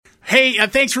Hey,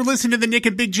 thanks for listening to the Nick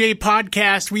and Big J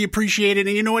podcast. We appreciate it.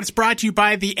 And you know what? It's brought to you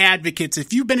by The Advocates.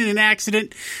 If you've been in an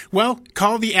accident, well,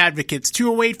 call The Advocates.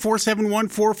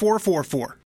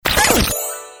 208-471-4444.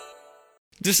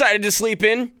 Decided to sleep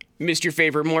in? Missed your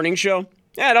favorite morning show?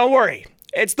 Don't worry.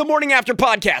 It's the Morning After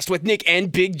podcast with Nick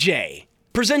and Big J.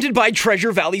 Presented by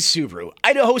Treasure Valley Subaru,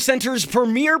 Idaho Center's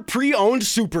premier pre-owned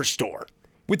superstore.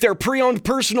 With their pre-owned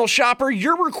personal shopper,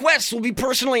 your requests will be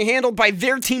personally handled by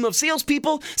their team of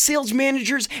salespeople, sales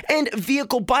managers, and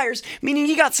vehicle buyers, meaning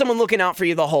you got someone looking out for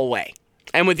you the whole way.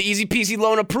 And with easy peasy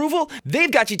loan approval, they've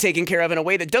got you taken care of in a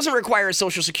way that doesn't require a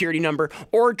social security number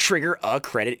or trigger a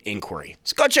credit inquiry.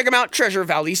 So go check them out, Treasure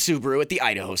Valley Subaru at the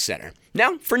Idaho Center.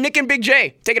 Now, for Nick and Big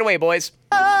J, take it away, boys.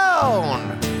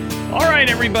 All right,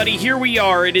 everybody, here we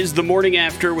are. It is the Morning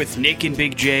After with Nick and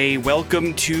Big J.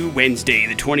 Welcome to Wednesday,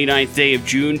 the 29th day of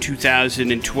June,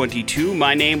 2022.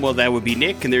 My name, well, that would be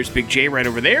Nick, and there's Big J right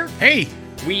over there. Hey.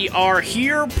 We are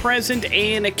here, present,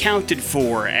 and accounted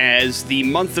for, as the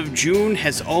month of June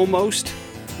has almost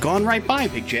gone right by,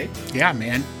 Big J. Yeah,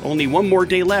 man. Only one more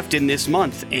day left in this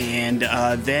month, and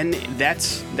then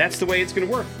that's the way it's going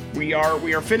to work. We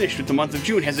are finished with the month of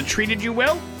June. Has it treated you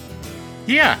well?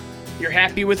 Yeah. You're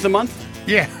happy with the month?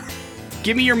 Yeah.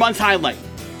 Give me your month highlight.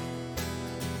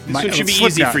 This one should be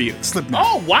easy for you. Slipknot.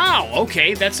 Oh, wow.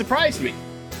 Okay, that surprised me.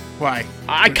 Why?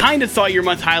 I kind of thought your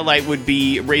month highlight would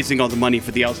be raising all the money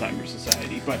for the Alzheimer's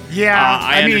Society, but yeah,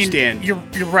 I understand. You're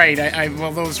right.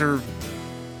 Well, those are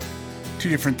two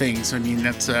different things. I mean,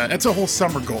 that's a whole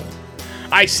summer goal.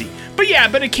 I see. But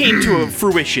it came to a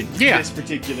fruition Yeah. this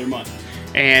particular month.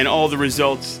 And all the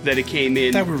results that it came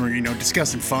in. That we were,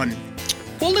 discussing fun.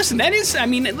 Well, listen, that's a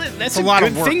lot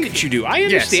good of work. thing that you do. I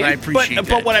understand. Yes, I appreciate that.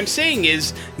 But what I'm saying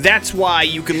is, that's why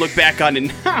you can look back on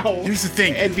it now. Here's the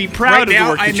thing. And be proud of the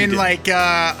work that you did.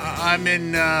 I'm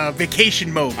in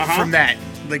vacation mode from that.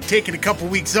 Like taking a couple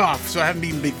weeks off, so I haven't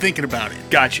even been thinking about it.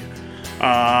 Gotcha.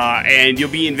 And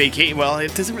you'll be in vacation. Well,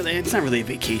 it's not really a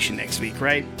vacation next week,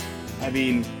 right? I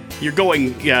mean, you're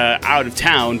going out of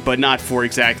town, but not for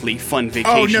exactly fun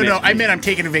vacation. Oh, no. I meant I'm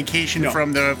taking a vacation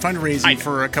from the fundraising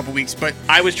for a couple weeks, but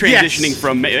I was transitioning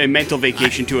from a mental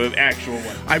vacation to an actual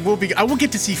one. I will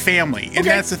get to see family, and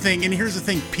that's the thing. And here's the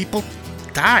thing: people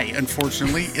die.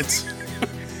 Unfortunately, it's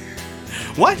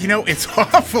what? It's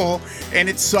awful and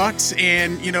it sucks.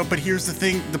 And but here's the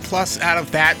thing: the plus out of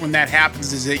that when that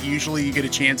happens is that usually you get a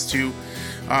chance to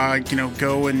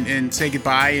go and say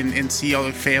goodbye and see all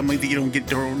the family that you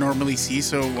don't normally see.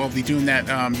 So I'll be doing that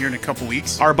here in a couple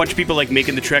weeks. Are a bunch of people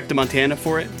making the trek to Montana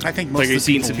for it? I think most of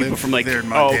the people live from there in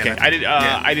Montana. Oh, okay. I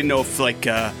didn't know if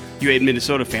you had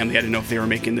Minnesota family. I didn't know if they were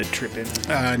making the trip in.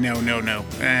 No.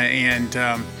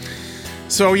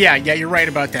 So yeah, you're right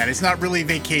about that. It's not really a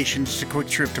vacation, just a quick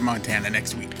trip to Montana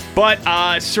next week. But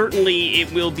certainly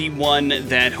it will be one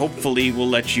that hopefully will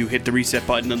let you hit the reset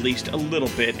button at least a little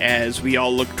bit as we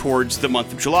all look towards the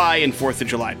month of July and 4th of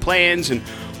July plans and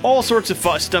all sorts of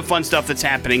fun stuff that's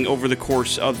happening over the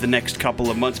course of the next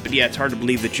couple of months. But yeah, it's hard to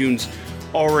believe that June's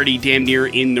already damn near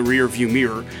in the rearview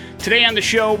mirror. Today on the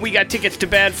show, we got tickets to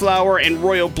Bad Flower and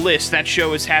Royal Bliss. That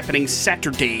show is happening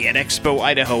Saturday at Expo,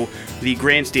 Idaho. The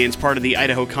grandstand's part of the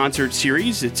Idaho Concert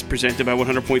Series. It's presented by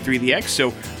 100.3 The X,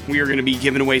 so we are going to be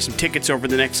giving away some tickets over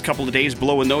the next couple of days,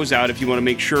 blowing those out if you want to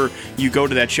make sure you go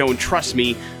to that show. And trust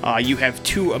me, you have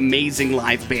two amazing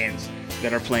live bands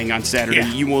that are playing on Saturday.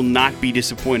 Yeah. You will not be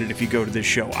disappointed if you go to this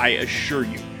show, I assure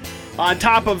you. On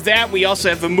top of that, we also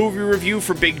have a movie review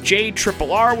for Big J.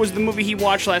 Triple R was the movie he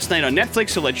watched last night on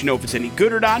Netflix, so let you know if it's any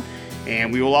good or not.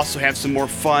 And we will also have some more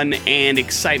fun and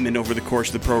excitement over the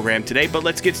course of the program today. But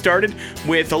let's get started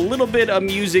with a little bit of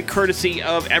music courtesy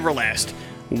of Everlast.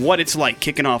 What It's Like,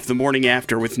 kicking off the Morning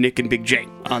After with Nick and Big J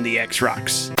on the X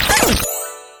Rocks. On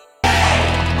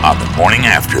the Morning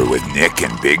After with Nick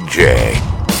and Big J.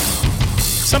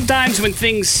 Sometimes when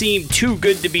things seem too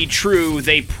good to be true,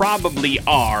 they probably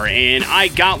are, and I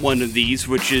got one of these,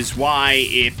 which is why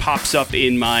it pops up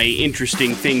in my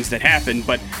interesting things that happen.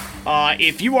 But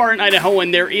if you are an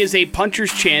Idahoan, there is a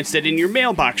puncher's chance that in your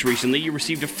mailbox recently you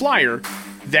received a flyer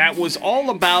that was all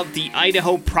about the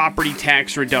Idaho Property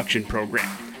Tax Reduction Program.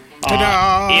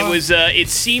 It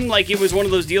seemed like it was one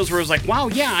of those deals where it was like, wow,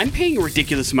 yeah, I'm paying a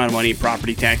ridiculous amount of money in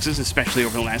property taxes, especially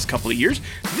over the last couple of years.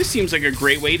 This seems like a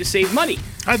great way to save money.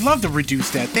 I'd love to reduce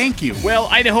that. Thank you. Well,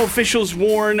 Idaho officials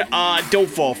warn, don't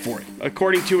fall for it.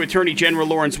 According to Attorney General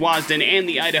Lawrence Wasden and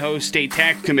the Idaho State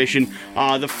Tax Commission,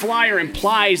 the flyer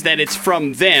implies that it's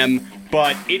from them,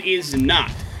 but it is not.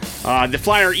 The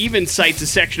flyer even cites a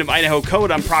section of Idaho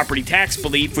Code on property tax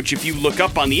belief, which if you look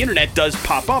up on the internet does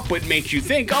pop up, what makes you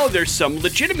think, oh, there's some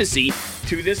legitimacy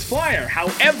to this flyer.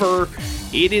 However,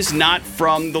 It is not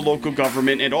from the local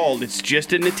government at all. It's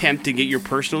just an attempt to get your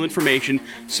personal information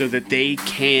so that they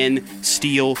can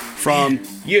steal from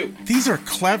you. These are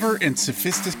clever and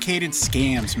sophisticated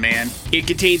scams, man. It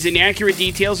contains inaccurate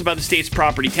details about the state's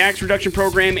property tax reduction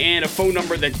program and a phone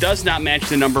number that does not match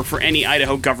the number for any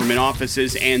Idaho government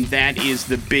offices, and that is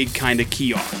the big kind of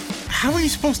key off. How are you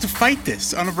supposed to fight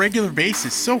this on a regular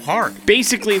basis? So hard.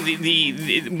 Basically,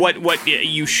 what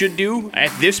you should do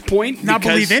at this point... Not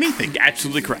believe anything.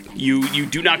 Absolutely correct. You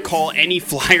do not call any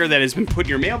flyer that has been put in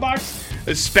your mailbox,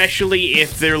 especially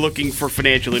if they're looking for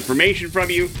financial information from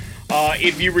you.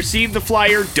 If you receive the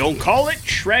flyer, don't call it,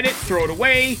 shred it, throw it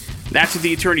away. That's what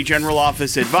the Attorney General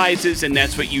Office advises, and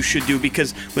that's what you should do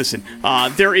because, listen,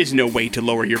 there is no way to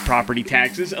lower your property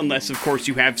taxes unless, of course,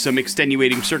 you have some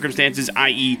extenuating circumstances,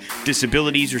 i.e.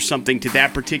 disabilities or something to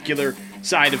that particular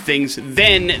side of things.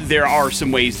 Then there are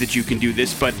some ways that you can do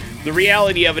this, but the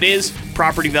reality of it is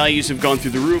property values have gone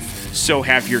through the roof, so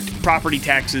have your property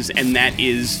taxes, and that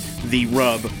is the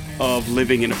rub of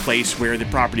living in a place where the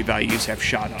property values have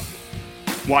shot up.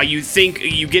 While you think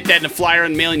you get that in a flyer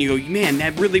in the mail and you go, man,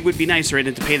 that really would be nice, right,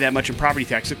 to pay that much in property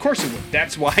tax. Of course it would.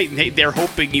 That's why they're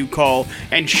hoping you call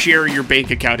and share your bank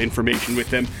account information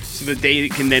with them so that they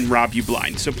can then rob you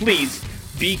blind. So please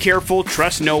be careful,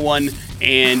 trust no one,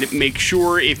 and make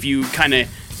sure if you kind of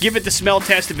give it the smell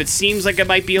test. If it seems like it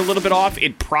might be a little bit off,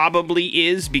 it probably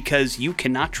is because you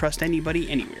cannot trust anybody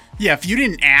anywhere. Yeah, if you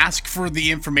didn't ask for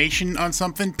the information on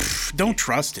something, don't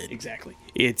trust it. Exactly.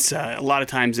 It's a lot of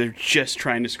times they're just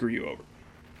trying to screw you over.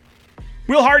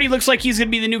 Will Hardy looks like he's going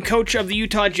to be the new coach of the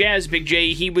Utah Jazz, Big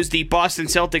J. He was the Boston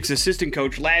Celtics assistant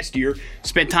coach last year.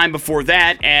 Spent time before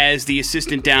that as the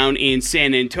assistant down in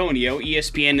San Antonio.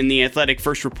 ESPN and The Athletic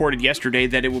first reported yesterday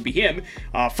that it will be him.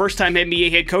 First-time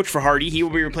NBA head coach for Hardy. He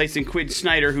will be replacing Quinn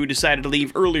Snyder, who decided to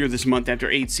leave earlier this month after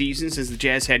 8 seasons as the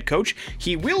Jazz head coach.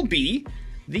 He will be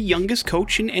the youngest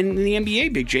coach in the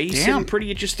NBA, Big J. He's sitting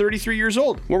pretty at just 33 years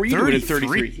old. What were you doing at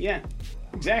 33? Yeah,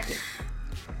 exactly.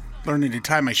 Learning to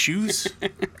tie my shoes.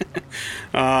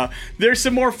 There's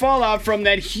some more fallout from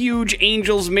that huge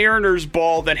Angels-Mariners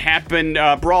brawl that happened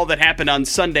on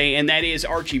Sunday, and that is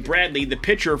Archie Bradley, the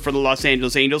pitcher for the Los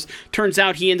Angeles Angels. Turns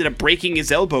out he ended up breaking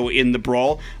his elbow in the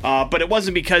brawl, but it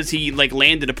wasn't because he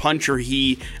landed a punch or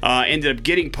he ended up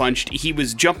getting punched. He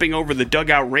was jumping over the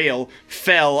dugout rail,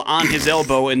 fell on his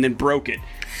elbow, and then broke it.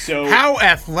 So how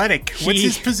athletic? What's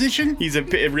his position? He's a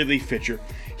relief pitcher.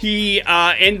 He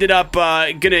ended up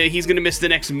he's gonna miss the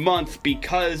next month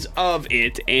because of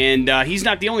it, and he's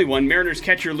not the only one. Mariners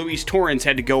catcher Luis Torrens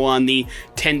had to go on the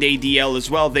 10-day DL as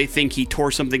well. They think he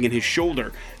tore something in his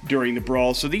shoulder during the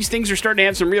brawl. So these things are starting to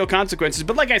have some real consequences.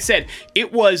 But like I said,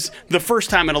 it was the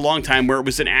first time in a long time where it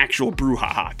was an actual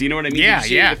brouhaha. Do you know what I mean? Yeah, Did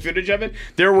you see the footage of it?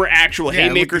 There were actual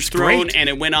haymakers thrown, and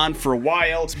it went on for a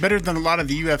while. It's better than a lot of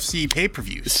the UFC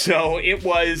pay-per-views. So it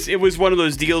was one of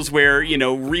those deals where,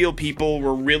 real people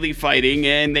were really fighting,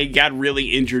 and they got really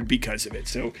injured because of it.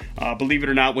 So believe it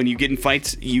or not, when you get in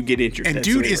fights, you get injured. And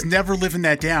dude is never living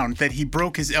that down, that he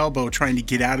broke his elbow trying to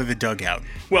get out of the dugout.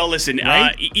 Well, listen,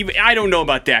 right? I don't know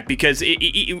about that because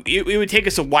it would take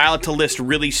us a while to list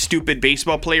really stupid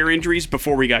baseball player injuries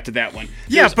before we got to that one.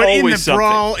 Yeah, There's but in the something.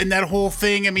 brawl and that whole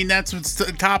thing, I mean, that's what's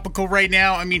topical right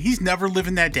now. I mean, he's never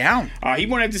living that down. He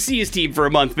won't have to see his team for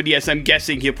a month, but yes, I'm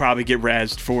guessing he'll probably get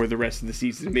razzed for the rest of the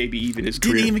season, maybe even his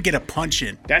career. Didn't even get a punch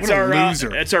in. That's what our a loser.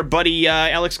 That's our buddy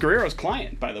Alex Guerrero's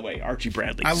client, by the way, Archie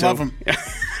Bradley. I love him.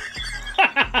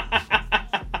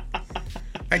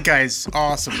 That guy's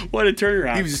awesome. What a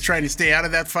turnaround. He was just trying to stay out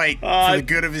of that fight for the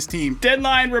good of his team.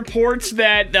 Deadline reports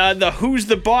that the Who's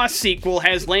the Boss sequel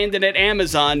has landed at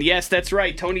Amazon. Yes, that's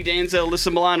right. Tony Danza,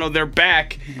 Alyssa Milano, they're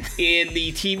back in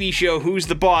the TV show Who's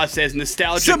the Boss as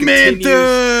nostalgia continues.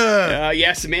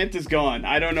 Yeah, Samantha's gone.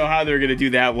 I don't know how they're going to do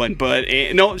that one, but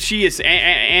no, she is.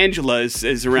 Angela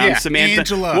is around. Yeah, Samantha.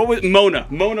 Angela. What was Mona?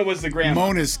 Mona was the grandma.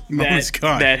 Mona's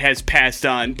gone. That has passed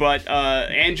on. But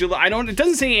Angela, it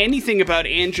doesn't say anything about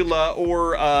Angela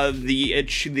or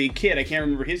the kid. I can't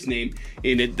remember his name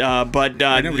in it. But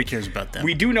nobody cares about that.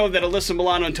 We do know that Alyssa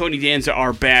Milano and Tony Danza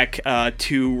are back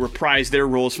to reprise their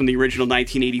roles from the original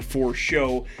 1984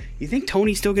 show. You think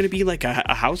Tony's still going to be like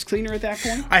a house cleaner at that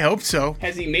point? I hope so.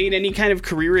 Has he made any kind of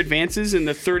career advances in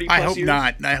the 30 plus years? I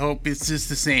hope not. I hope it's just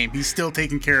the same. He's still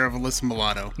taking care of Alyssa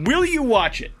Milano. Will you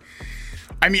watch it?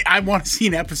 I mean, I want to see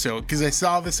an episode because I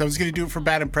saw this. I was going to do it for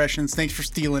Bad Impressions. Thanks for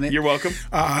stealing it. You're welcome.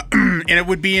 And it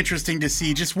would be interesting to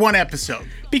see just one episode.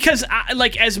 Because,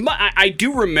 I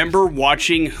do remember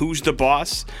watching Who's the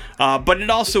Boss, but it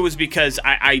also was because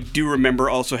I do remember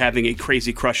also having a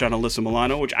crazy crush on Alyssa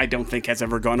Milano, which I don't think has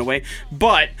ever gone away.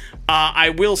 But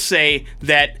I will say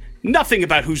that nothing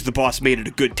about Who's the Boss made it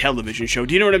a good television show.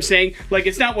 Do you know what I'm saying? Like,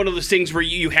 it's not one of those things where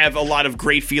you have a lot of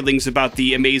great feelings about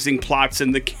the amazing plots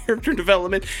and the character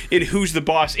development in Who's the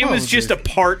Boss. It was just a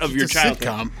part of your childhood.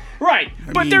 Sitcom. Right,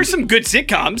 but there's some good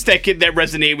sitcoms that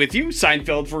resonate with you.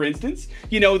 Seinfeld, for instance.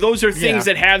 You know, those are things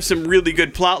that have some really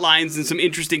good plot lines and some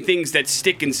interesting things that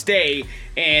stick and stay.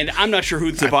 And I'm not sure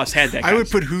Who's the Boss had that. I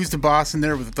would put Who's the Boss in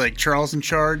there with like Charles in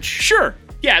Charge. Sure.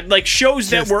 Yeah, like shows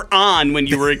that were on when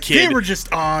you were a kid. They were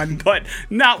just on. But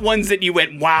not ones that you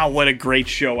went, wow, what a great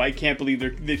show. I can't believe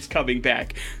it's coming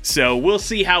back. So we'll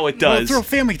see how it does. Well, throw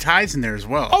Family Ties in there as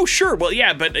well. Oh, sure. Well,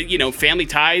 yeah, but, Family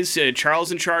Ties,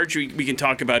 Charles in Charge, we can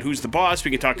talk about Who's the Boss.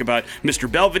 We can talk about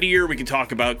Mr. Belvedere. We can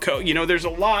talk about, there's a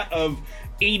lot of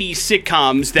 80s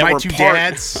sitcoms that My were Two part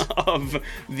Dads. of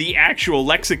the actual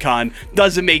lexicon.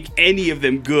 Doesn't make any of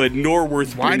them good nor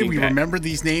worth Why do bringing we back. remember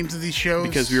these names of these shows?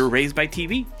 Because we were raised by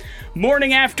TV.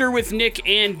 Morning After with Nick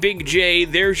and Big J.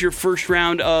 There's your first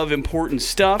round of important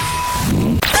stuff.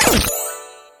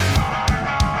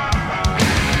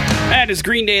 That is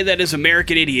Green Day, that is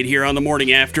American Idiot here on the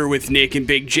Morning After with Nick and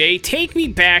Big J. Take me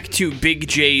back to Big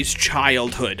J's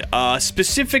childhood,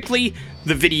 specifically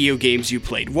the video games you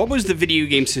played. What was the video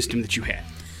game system that you had?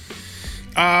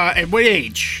 At what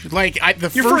age? Like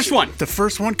Your first one. The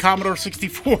first one, Commodore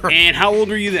 64. And how old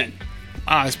were you then?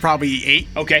 It's probably 8.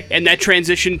 Okay, and that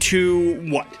transitioned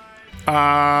to what?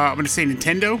 I'm going to say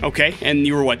Nintendo. Okay, and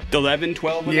you were what, 11,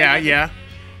 12? when that happened? Yeah.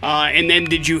 And then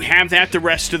did you have that the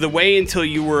rest of the way until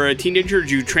you were a teenager? Did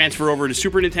you transfer over to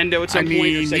Super Nintendo at some point,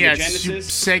 or Sega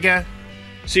Genesis? Sega.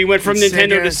 So you went from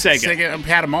Nintendo to Sega. Sega, I've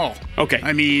had them all. Okay.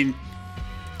 I mean,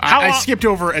 I skipped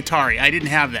over Atari. I didn't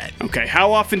have that. Okay,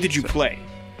 how often did you play?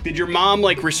 Did your mom,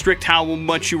 restrict how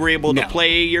much you were able to No.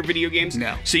 play your video games?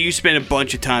 No. So you spent a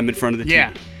bunch of time in front of the TV?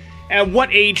 Yeah. At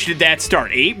what age did that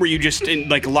start? 8? Were you just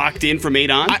locked in from 8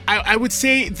 on? I would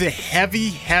say the heavy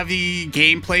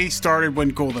gameplay started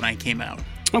when GoldenEye came out.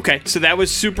 Okay, so that was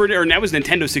that was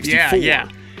Nintendo 64. Yeah.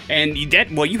 And you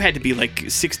had to be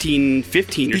 16,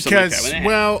 15 or something like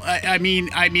that.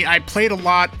 Because, I played a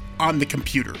lot on the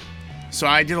computer. So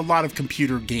I did a lot of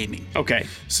computer gaming. Okay.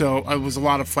 So it was a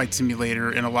lot of Flight Simulator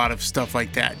and a lot of stuff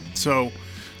like that. So,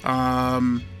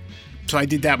 so I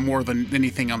did that more than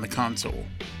anything on the console.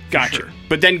 Gotcha. Sure.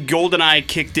 But then GoldenEye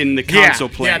kicked in the console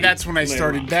play. Yeah, that's when I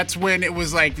started. On. That's when it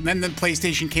was then the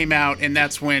PlayStation came out, and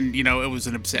that's when, it was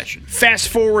an obsession. Fast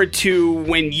forward to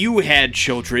when you had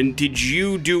children, did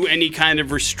you do any kind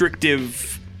of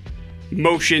restrictive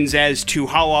motions as to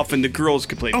how often the girls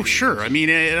could play? Oh, sure. I mean,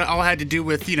 it all had to do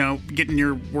with, getting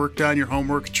your work done, your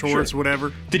homework, chores, Sure.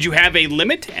 whatever. Did you have a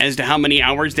limit as to how many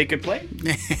hours they could play?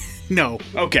 No.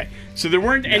 Okay. So there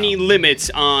weren't any limits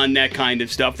on that kind of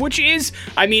stuff, which is,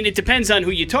 it depends on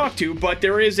who you talk to, but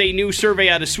there is a new survey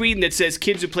out of Sweden that says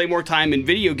kids who play more time in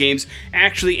video games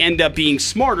actually end up being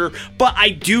smarter, but I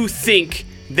do think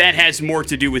that has more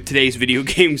to do with today's video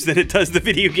games than it does the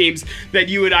video games that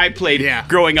you and I played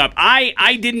growing up.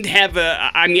 I didn't have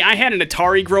I had an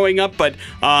Atari growing up, but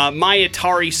my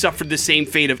Atari suffered the same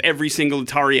fate of every single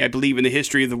Atari, I believe, in the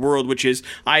history of the world, which is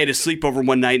I had a sleepover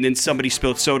one night and then somebody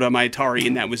spilled soda on my Atari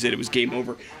and that was it. It was game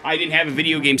over. I didn't have a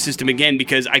video game system again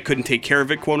because I couldn't take care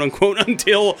of it, quote unquote,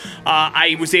 until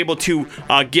I was able to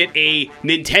get a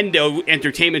Nintendo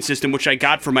Entertainment System, which I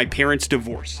got from my parents'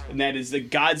 divorce. And that is the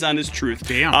God's honest truth.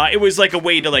 Damn. It was like a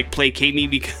way to placate me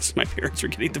because my parents were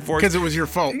getting divorced. Because it was your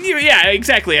fault. Yeah,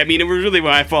 exactly. It was really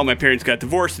my fault my parents got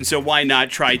divorced, and so why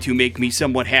not try to make me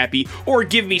somewhat happy or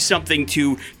give me something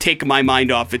to take my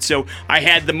mind off it? So I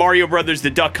had the Mario Brothers,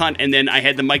 the Duck Hunt, and then I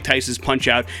had the Mike Tyson's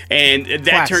Punch-Out, and that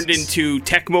Classics. turned into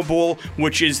Tecmo Bowl,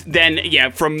 which is then,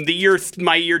 from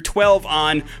my year 12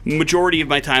 on, majority of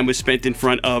my time was spent in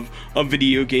front of a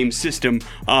video game system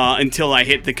until I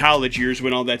hit the college years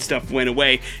when all that stuff went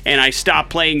away, and I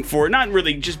stopped playing for, not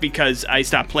really just because I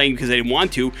stopped playing because I didn't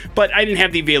want to, but I didn't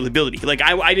have the availability.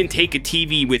 I didn't take a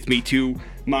TV with me to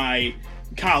my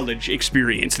college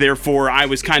experience. Therefore, I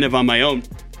was kind of on my own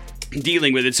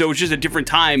dealing with it. So it was just a different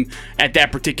time at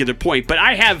that particular point. But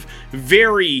I have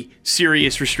very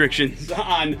serious restrictions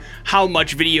on how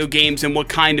much video games and what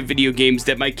kind of video games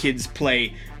that my kids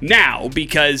play now,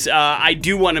 because I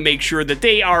do want to make sure that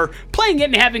they are playing it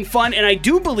and having fun. And I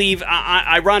do believe,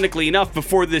 ironically enough,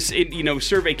 before this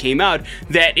survey came out,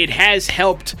 that it has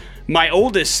helped my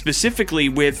oldest specifically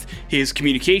with his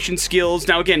communication skills.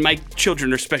 Now, again, my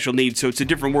children are special needs, so it's a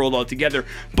different world altogether.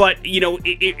 But, you know,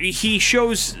 he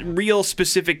shows real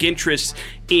specific interests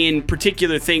in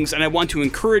particular things, and I want to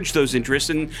encourage those interests.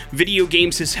 And video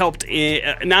games has helped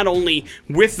not only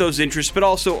with those interests, but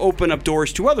also open up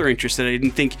doors to other interests that I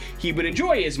didn't think he would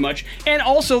enjoy as much. And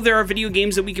also, there are video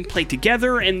games that we can play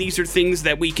together, and these are things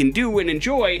that we can do and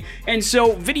enjoy. And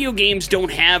so, video games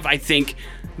don't have, I think,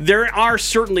 there are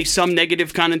certainly some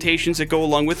negative connotations that go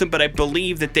along with them, but I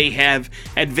believe that they have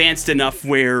advanced enough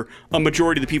where a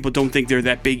majority of the people don't think they're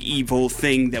that big evil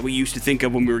thing that we used to think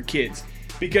of when we were kids.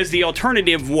 Because the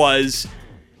alternative was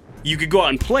you could go out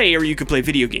and play, or you could play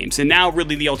video games. And now,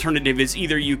 really, the alternative is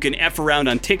either you can F around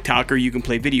on TikTok, or you can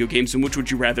play video games. And which would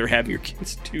you rather have your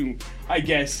kids do, I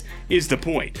guess, is the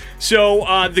point.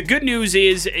 So, the good news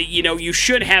is, you know, you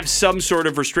should have some sort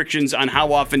of restrictions on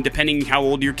how often, depending how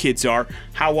old your kids are,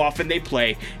 how often they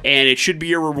play. And it should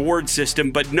be a reward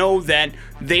system, but know that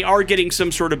they are getting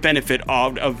some sort of benefit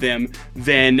out of them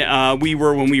than we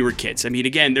were when we were kids. I mean,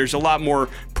 again, there's a lot more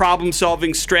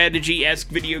problem-solving, strategy-esque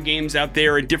video games out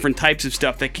there, and different types of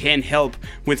stuff that can help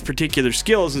with particular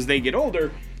skills as they get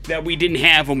older that we didn't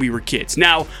have when we were kids.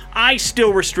 Now, I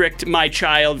still restrict my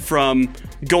child from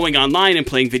going online and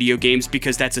playing video games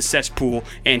because that's a cesspool,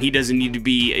 and he doesn't need to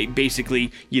be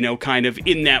basically, you know, kind of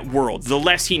in that world. The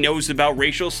less he knows about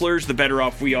racial slurs, the better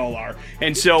off we all are.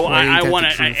 And so I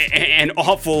want to, and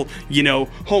awful, you know,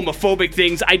 homophobic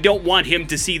things. I don't want him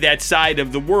to see that side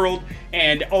of the world.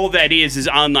 And all that is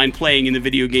online playing in the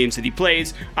video games that he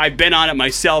plays. I've been on it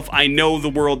myself. I know the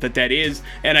world that is,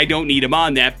 and I don't need him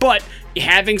on that. But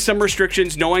having some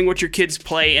restrictions, knowing what your kids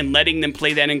play, and letting them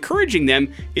play that, encouraging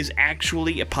them, is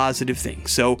actually a positive thing.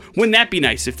 So wouldn't that be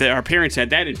nice if our parents had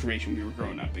that information when we were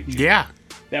growing up? Yeah.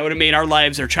 That would have made our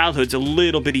lives, our childhoods, a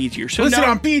little bit easier. So listen,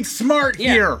 I'm being smart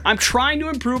here. I'm trying to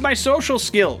improve my social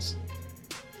skills.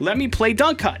 Let me play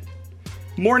Dunk Hut.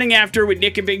 Morning After with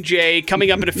Nick and Big J.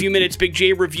 Coming up in a few minutes, Big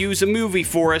J reviews a movie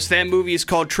for us. That movie is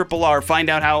called Triple R. Find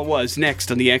out how it was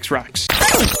next on the X Rocks.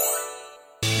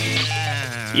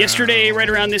 Yesterday, right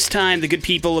around this time, the good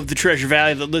people of the Treasure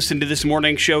Valley that listened to this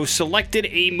morning show selected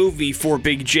a movie for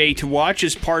Big J to watch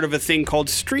as part of a thing called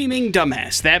Streaming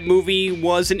Dumbass. That movie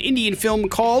was an Indian film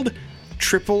called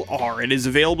Triple R. It is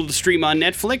available to stream on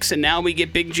Netflix, and now we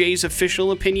get Big J's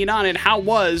official opinion on it. How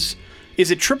was... Is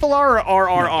it Triple R or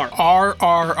RRR?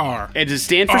 RRR. And does it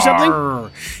stand for something?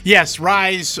 Yes,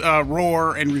 Rise,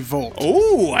 Roar, and Revolt.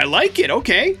 Oh, I like it.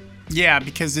 Okay. Yeah,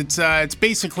 because it's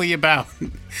basically about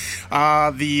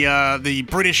the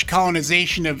British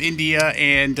colonization of India,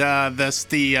 and thus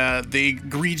the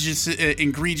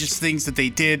egregious things that they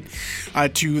did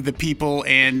to the people,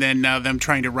 and then them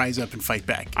trying to rise up and fight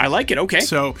back. I like it. Okay.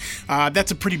 So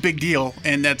that's a pretty big deal,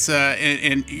 and that's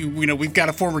and you know, we've got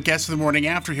a former guest of the morning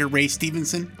after here, Ray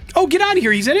Stevenson. Oh, get out of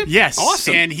here! He's in it. Yes,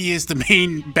 awesome. And he is the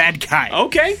main bad guy.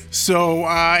 Okay. So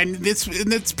and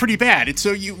that's pretty bad. And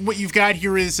so what you've got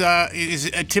here is a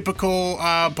typical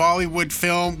Bollywood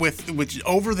film with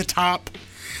over the top.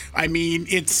 I mean,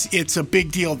 it's a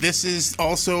big deal. This is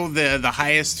also the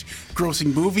highest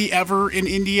grossing movie ever in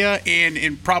India,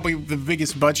 and probably the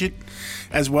biggest budget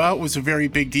as well. It was a very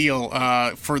big deal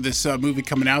for this movie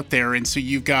coming out there. And so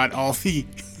you've got all the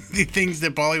things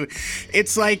that Bollywood.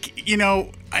 It's like, you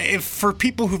know, if for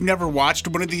people who've never watched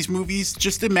one of these movies,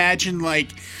 just imagine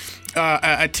like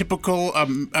a typical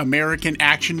American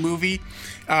action movie.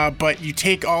 But you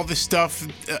take all the stuff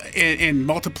and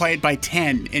multiply it by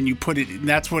 10, and you put it. And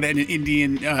that's what an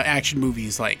Indian action movie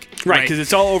is like. Right, because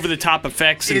it's all over the top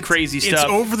effects and crazy stuff. It's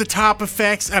over the top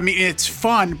effects. I mean, it's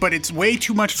fun, but it's way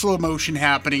too much slow motion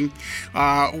happening.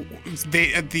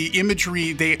 The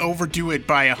imagery, they overdo it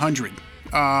by 100.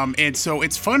 And so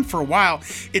it's fun for a while.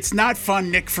 It's not fun,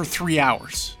 Nick, for 3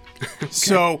 hours. Okay.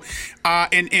 So,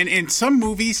 and some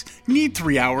movies need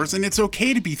 3 hours, and it's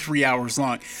okay to be 3 hours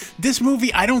long. This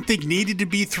movie, I don't think needed to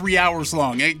be 3 hours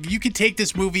long. You could take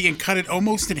this movie and cut it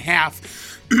almost in half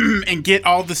and get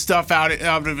all the stuff out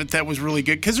of it that was really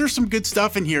good. Because there's some good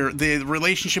stuff in here. The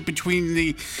relationship between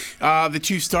the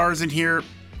two stars in here,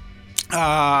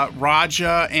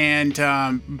 Raja and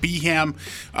Beham,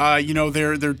 you know,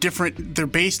 they're different. They're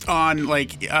based on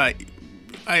like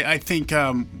I think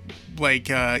like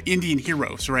Indian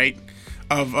heroes, right?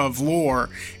 of lore,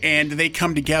 and they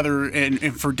come together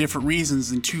and for different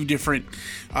reasons and two different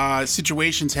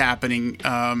situations happening,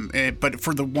 but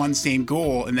for the one same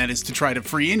goal, and that is to try to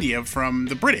free India from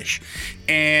the British.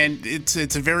 And it's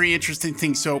a very interesting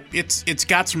thing. So it's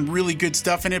got some really good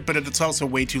stuff in it, but it's also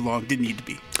way too long. Didn't need to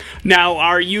be.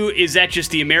 Now, is that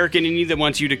just the American in you that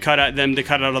wants you to cut out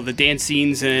all the dance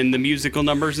scenes and the musical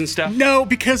numbers and stuff? No,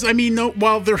 because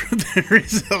while there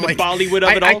is like Bollywood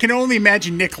of it all. I can only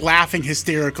imagine Nick laughing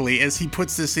hysterically as he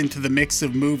puts this into the mix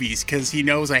of movies because he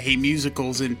knows I hate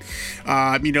musicals, and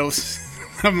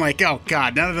I'm like, oh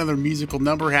God, not another musical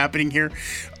number happening here.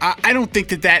 I don't think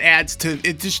that adds to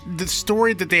it. Just the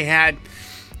story that they had.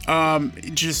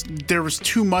 There was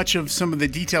too much of some of the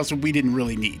details that we didn't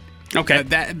really need. Okay.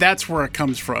 That's where it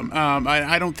comes from.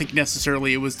 I don't think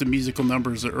necessarily it was the musical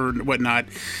numbers or whatnot.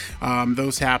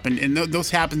 Those happen, and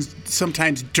those happen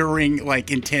sometimes during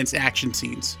like intense action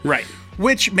scenes. Right.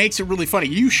 Which makes it really funny.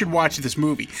 You should watch this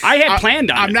movie. I had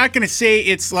planned on it. I'm not going to say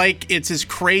it's as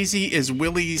crazy as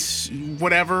Willy's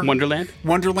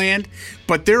Wonderland,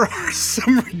 but there are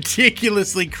some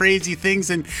ridiculously crazy things,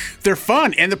 and they're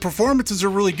fun, and the performances are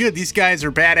really good. These guys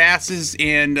are badasses,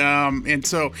 and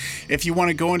so if you want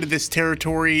to go into this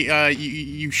territory,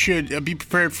 you should be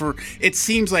prepared for. It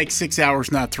seems like 6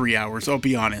 hours, not 3 hours. I'll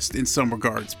be honest, in some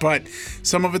regards, but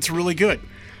some of it's really good.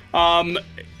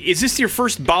 Is this your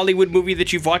first Bollywood movie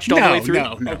that you've watched all the way through?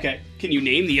 No. Okay. Can you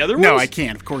name the other ones? No, I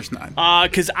can't. Of course not.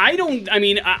 Because I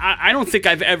don't think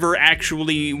I've ever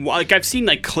actually, like, I've seen,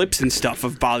 like, clips and stuff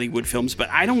of Bollywood films, but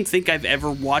I don't think I've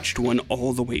ever watched one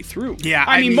all the way through. Yeah,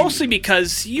 I mean, mostly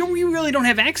because you really don't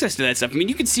have access to that stuff. I mean,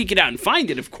 you can seek it out and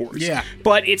find it, of course. Yeah.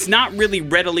 But it's not really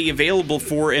readily available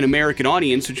for an American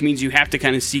audience, which means you have to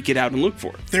kind of seek it out and look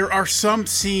for it. There are some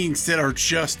scenes that are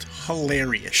just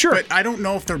hilarious. Sure. But I don't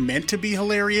know if they're meant to be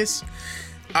hilarious.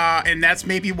 And that's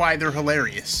maybe why they're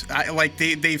hilarious.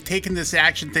 They've taken this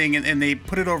action thing and they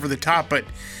put it over the top, but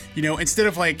instead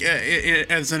of like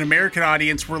as an American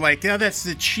audience, we're like, yeah, that's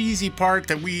the cheesy part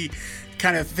that we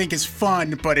kind of think is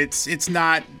fun, but it's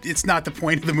not the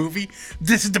point of the movie.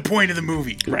 This is the point of the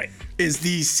movie, right? Is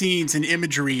these scenes and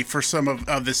imagery for some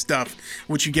of this stuff,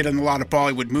 which you get in a lot of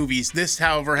Bollywood movies. This,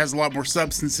 however, has a lot more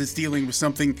substance. It's dealing with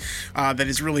something that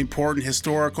is really important,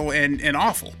 historical, and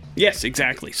awful. Yes,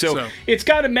 exactly. So it's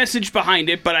got a message behind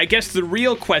it, but I guess the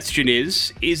real question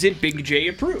is it Big J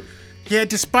approved? Yeah,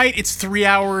 despite it's 3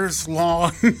 hours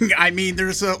long, I mean,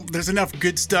 there's enough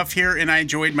good stuff here, and I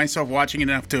enjoyed myself watching it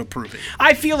enough to approve it.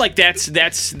 I feel like that's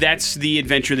the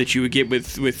adventure that you would get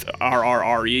with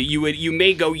RRR. You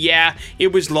may go, yeah,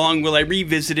 it was long. Will I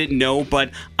revisit it? No, but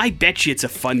I bet you it's a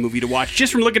fun movie to watch.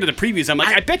 Just from looking at the previews, I'm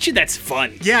like, I bet you that's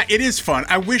fun. Yeah, it is fun.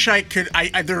 I wish I could.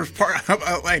 There's part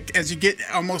like as you get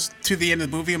almost to the end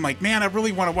of the movie, I'm like, man, I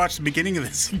really want to watch the beginning of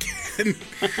this again,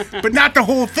 but not the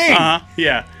whole thing.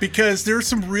 Yeah, because there's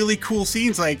some really cool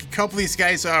scenes. Like a couple of these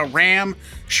guys, Ram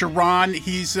Charan,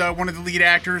 he's one of the lead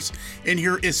actors in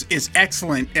here, is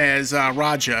excellent as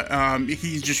Raja.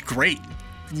 He's just great.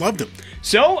 Loved him.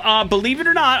 So, believe it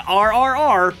or not,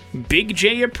 RRR, Big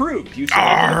J approved. You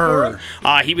saw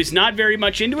it. He was not very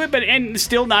much into it, and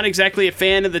still not exactly a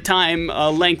fan of the time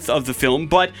length of the film,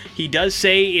 but he does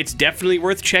say it's definitely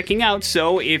worth checking out,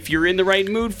 so if you're in the right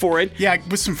mood for it... Yeah,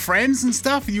 with some friends and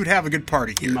stuff, you'd have a good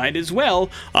party here. You might as well.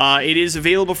 It is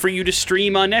available for you to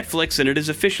stream on Netflix, and it is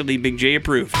officially Big J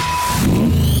approved.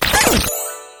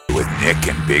 With Nick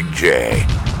and Big J.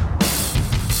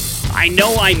 I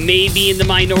know I may be in the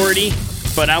minority,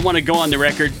 but I want to go on the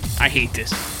record. I hate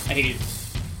this. I hate it.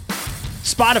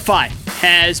 Spotify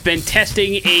has been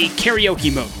testing a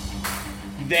karaoke mode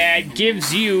that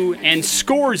gives you and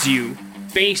scores you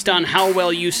based on how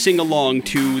well you sing along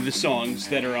to the songs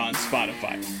that are on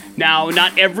Spotify. Now,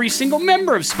 not every single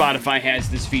member of Spotify has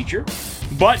this feature,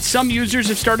 but some users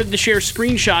have started to share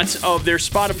screenshots of their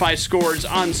Spotify scores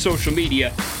on social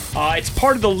media. It's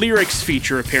part of the lyrics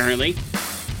feature, apparently.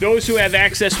 Those who have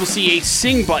access will see a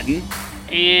sing button,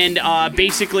 and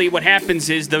basically what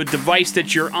happens is the device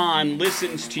that you're on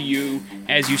listens to you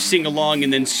as you sing along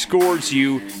and then scores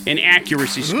you an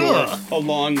accuracy score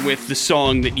along with the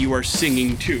song that you are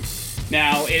singing to.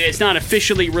 Now, it has not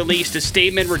officially released a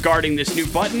statement regarding this new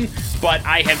button, but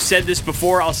I have said this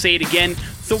before, I'll say it again,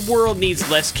 the world needs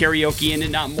less karaoke in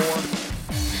it, not more.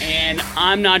 And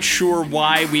I'm not sure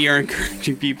why we are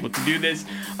encouraging people to do this.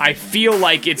 I feel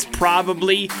like it's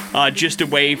probably just a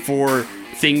way for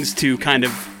things to kind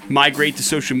of migrate to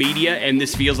social media, and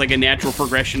this feels like a natural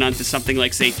progression onto something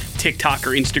like, say, TikTok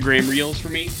or Instagram Reels for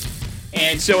me.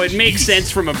 And so it makes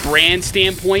sense from a brand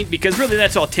standpoint, because really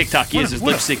that's all TikTok is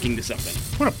lip-syncing to something.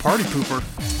 What a party pooper.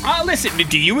 Listen,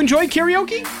 do you enjoy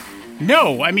karaoke?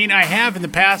 No, I mean, I have in the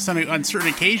past on certain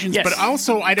occasions, Yes. but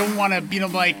also I don't want to,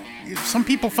 like, some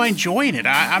people find joy in it.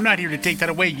 I'm not here to take that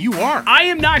away. You are. I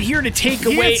am not here to take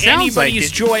away it sounds like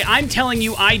anybody's it. joy. I'm telling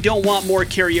you, I don't want more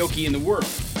karaoke in the world.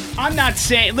 I'm not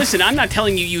saying, listen, I'm not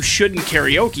telling you shouldn't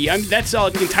karaoke. That's all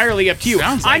entirely up to you.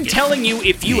 Sounds like I'm it. telling you,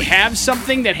 if you have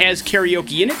something that has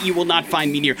karaoke in it, you will not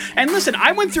find me near. And listen,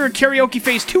 I went through a karaoke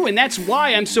phase too, and that's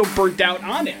why I'm so burnt out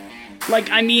on it.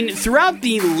 Like, I mean, throughout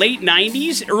the late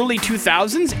 90s, early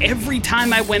 2000s, every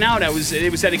time I went out, it was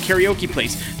at a karaoke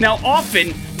place. Now,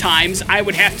 oftentimes, I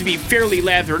would have to be fairly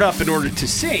lathered up in order to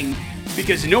sing,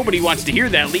 because nobody wants to hear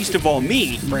that, least of all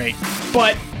me. Right.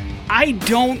 But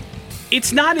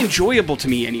it's not enjoyable to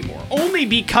me anymore. Only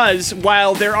because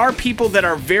while there are people that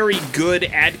are very good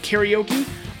at karaoke,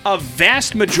 a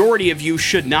vast majority of you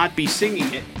should not be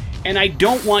singing it. And I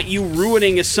don't want you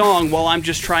ruining a song while I'm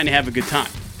just trying to have a good time.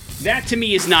 That to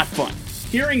me is not fun.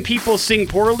 Hearing people sing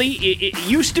poorly, it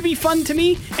used to be fun to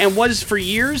me and was for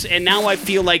years, and now I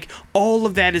feel like all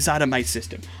of that is out of my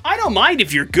system. I don't mind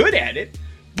if you're good at it,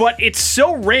 but it's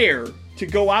so rare to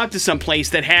go out to some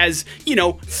place that has,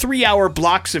 3-hour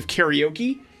blocks of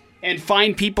karaoke and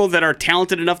find people that are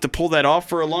talented enough to pull that off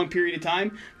for a long period of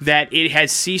time that it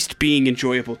has ceased being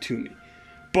enjoyable to me.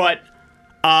 But,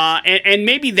 and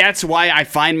maybe that's why I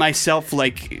find myself,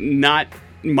 like, not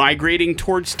migrating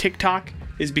towards TikTok,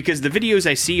 is because the videos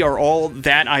I see are all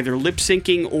that either lip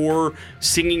syncing or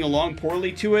singing along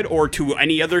poorly to it or to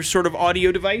any other sort of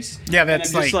audio device. Yeah,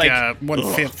 that's And I'm like just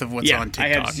 1/5 of what's on TikTok. I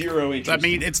have zero interest. I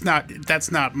mean,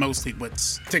 that's not mostly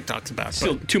what TikTok's about.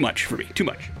 Still too much for me. Too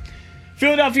much.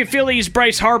 Philadelphia Phillies'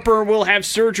 Bryce Harper will have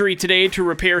surgery today to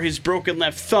repair his broken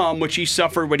left thumb, which he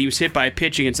suffered when he was hit by a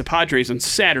pitch against the Padres on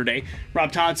Saturday.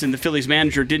 Rob Thompson, the Phillies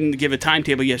manager, didn't give a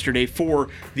timetable yesterday for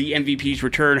the MVP's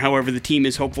return. However, the team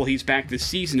is hopeful he's back this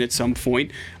season at some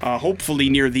point. Hopefully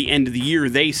near the end of the year,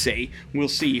 they say. We'll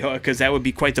see, because that would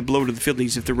be quite the blow to the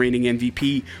Phillies if the reigning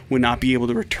MVP would not be able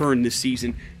to return this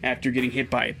season after getting hit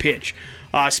by a pitch.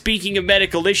 Speaking of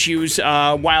medical issues,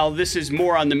 while this is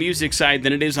more on the music side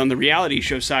than it is on the reality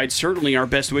show side, certainly our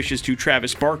best wishes to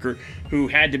Travis Barker, who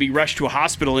had to be rushed to a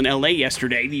hospital in L.A.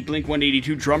 yesterday. The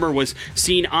Blink-182 drummer was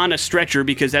seen on a stretcher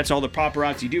because that's all the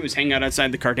paparazzi do is hang out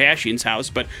outside the Kardashians' house,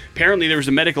 but apparently there was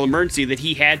a medical emergency that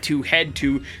he had to head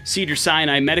to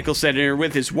Cedars-Sinai Medical Center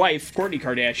with his wife, Kourtney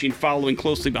Kardashian, following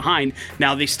closely behind.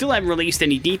 Now, they still haven't released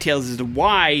any details as to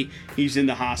why he's in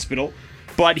the hospital,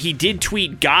 but he did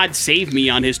tweet "God save me"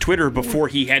 on his Twitter before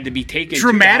he had to be taken.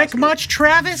 Dramatic to the hospital. much,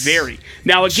 Travis? Very.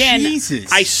 Now again,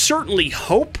 Jesus. I certainly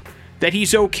hope that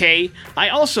he's okay. I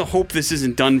also hope this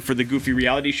isn't done for the goofy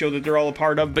reality show that they're all a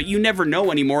part of, but you never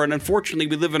know anymore, and unfortunately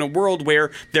we live in a world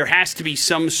where there has to be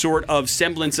some sort of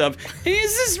semblance of,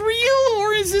 is this real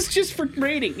or is this just for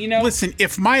rating, Listen,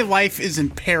 if my life is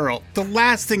in peril, the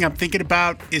last thing I'm thinking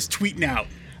about is tweeting out,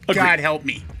 Agreed. God help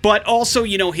me. But also,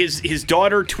 his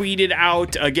daughter tweeted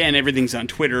out, again, everything's on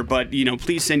Twitter, but,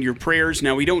 please send your prayers.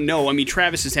 Now, we don't know. I mean,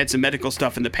 Travis has had some medical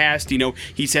stuff in the past.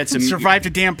 He's had some... Survived a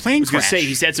damn plane I was going crash. to say,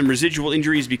 he's had some residual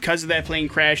injuries because of that plane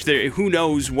crash. Who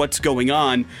knows what's going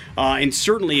on? And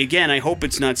certainly, again, I hope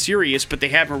it's not serious, but they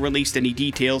haven't released any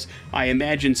details. I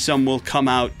imagine some will come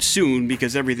out soon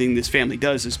because everything this family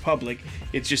does is public.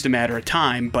 It's just a matter of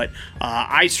time, but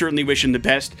I certainly wish him the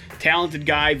best. Talented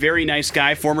guy, very nice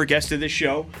guy, former guest of this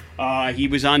show. He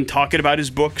was on talking about his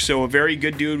book, so a very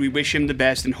good dude. We wish him the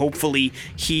best, and hopefully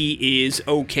he is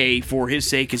okay for his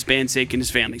sake, his band's sake, and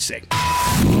his family's sake.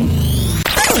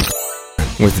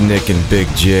 With Nick and Big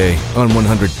J on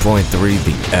 100.3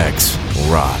 The X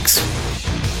Rocks.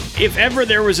 If ever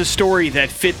there was a story that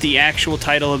fit the actual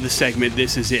title of the segment,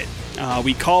 this is it.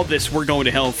 We call this We're Going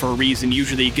to Hell for a reason.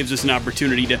 Usually it gives us an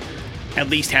opportunity to at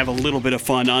least have a little bit of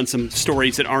fun on some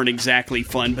stories that aren't exactly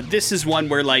fun. But this is one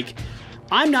where,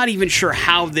 I'm not even sure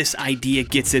how this idea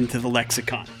gets into the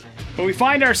lexicon. But we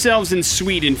find ourselves in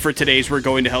Sweden for today's We're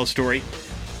Going to Hell story.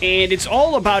 And it's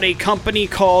all about a company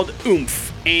called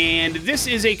Oomph. And this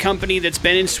is a company that's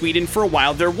been in Sweden for a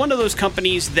while. They're one of those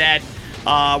companies that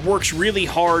works really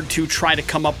hard to try to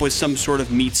come up with some sort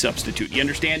of meat substitute. You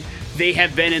understand? They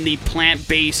have been in the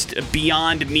plant-based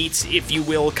Beyond Meats, if you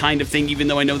will, kind of thing, even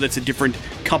though I know that's a different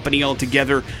company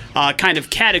altogether, kind of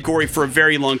category for a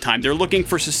very long time. They're looking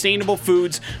for sustainable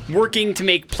foods, working to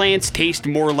make plants taste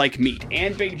more like meat.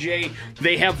 And Big J,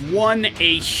 they have won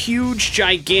a huge,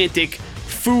 gigantic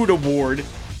food award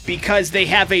because they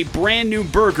have a brand new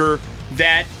burger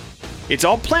that it's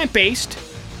all plant-based,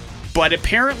 but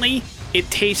apparently it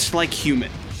tastes like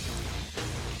human.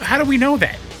 How do we know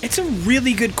that? It's a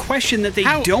really good question that they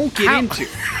don't get into.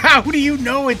 How do you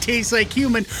know it tastes like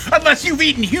human unless you've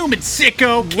eaten human,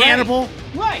 sicko, cannibal?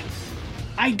 Right.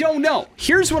 I don't know.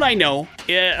 Here's what I know.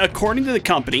 According to the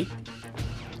company,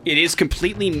 it is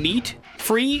completely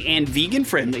meat-free and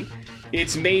vegan-friendly.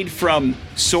 It's made from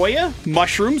soya,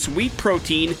 mushrooms, wheat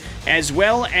protein, as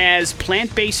well as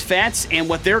plant-based fats and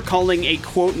what they're calling a,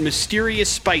 quote, mysterious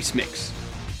spice mix.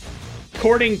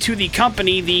 According to the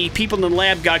company, the people in the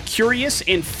lab got curious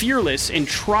and fearless and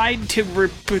tried to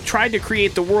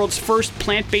create the world's first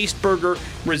plant-based burger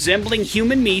resembling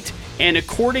human meat. And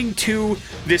according to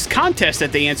this contest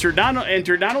that they entered, not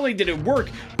only did it work,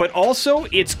 but also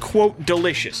it's, quote,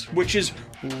 delicious, which is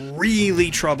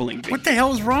really troubling. What the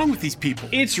hell is wrong with these people?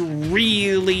 It's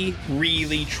really,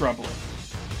 really troubling.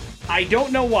 I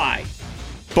don't know why,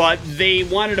 but they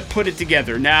wanted to put it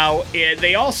together. Now,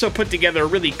 they also put together a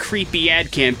really creepy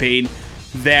ad campaign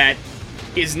that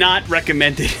is not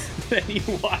recommended that you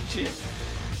watch it.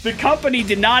 The company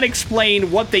did not explain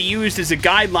what they used as a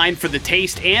guideline for the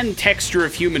taste and texture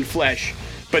of human flesh,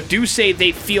 but do say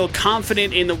they feel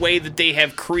confident in the way that they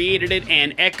have created it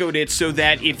and echoed it so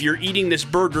that if you're eating this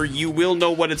burger, you will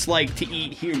know what it's like to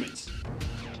eat humans.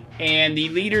 And the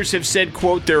leaders have said,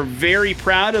 quote, they're very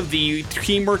proud of the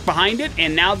teamwork behind it,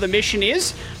 and now the mission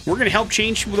is, we're going to help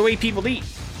change the way people eat.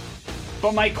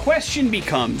 But my question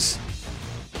becomes,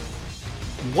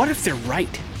 what if they're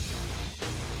right?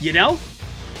 You know?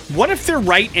 What if they're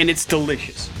right and it's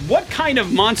delicious? What kind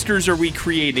of monsters are we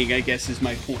creating, I guess is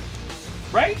my point.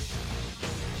 Right?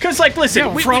 Because, like,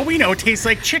 listen... for all we know, it tastes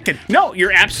like chicken. No,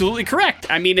 you're absolutely correct.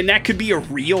 I mean, and that could be a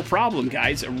real problem,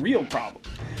 guys. A real problem.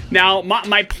 Now,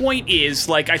 my point is,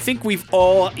 like, I think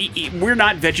we're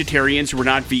not vegetarians, we're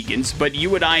not vegans, but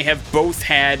you and I have both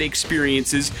had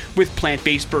experiences with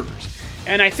plant-based burgers.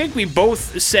 And I think we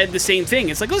both said the same thing.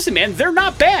 It's like, listen, man, they're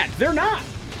not bad. They're not.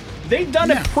 They've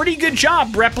done a pretty good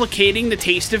job replicating the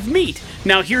taste of meat.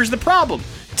 Now, here's the problem.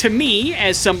 To me,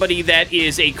 as somebody that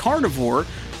is a carnivore,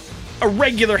 a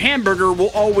regular hamburger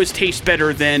will always taste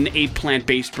better than a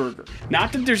plant-based burger.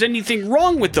 Not that there's anything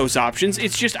wrong with those options,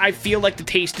 it's just I feel like the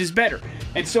taste is better.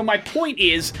 And so my point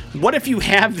is, what if you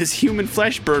have this human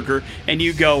flesh burger and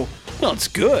you go, well, it's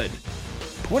good,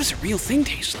 but what does a real thing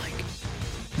taste like?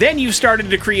 Then you started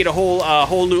to create a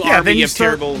whole new army of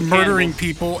terrible murdering cannibals.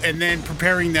 people and then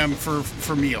preparing them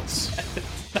for meals.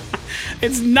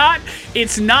 It's not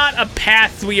a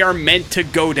path we are meant to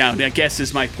go down, I guess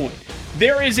is my point.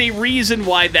 There is a reason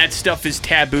why that stuff is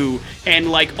taboo and,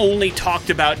 like, only talked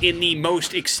about in the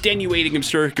most extenuating of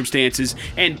circumstances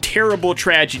and terrible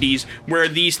tragedies where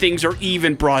these things are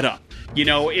even brought up. You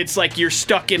know, it's like you're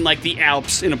stuck in, like, the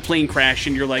Alps in a plane crash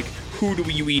and you're like, who do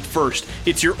you eat first?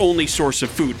 It's your only source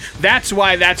of food. That's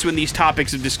when these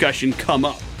topics of discussion come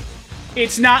up.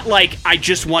 It's not like I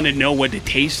just want to know what it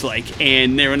tastes like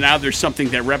and now there's something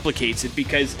that replicates it,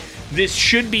 because this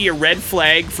should be a red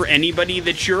flag for anybody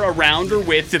that you're around or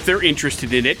with if they're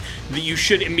interested in it. You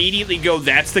should immediately go,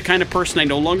 that's the kind of person I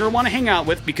no longer want to hang out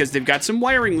with because they've got some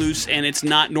wiring loose and it's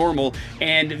not normal.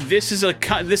 And this is a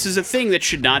thing that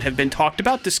should not have been talked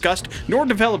about, discussed, nor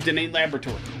developed in a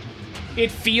laboratory. It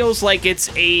feels like it's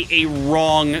a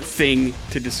wrong thing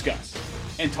to discuss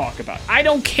and talk about. I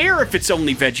don't care if it's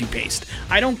only veggie-based.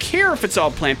 I don't care if it's all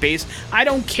plant-based. I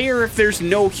don't care if there's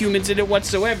no humans in it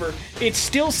whatsoever. It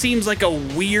still seems like a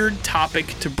weird topic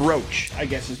to broach, I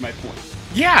guess is my point.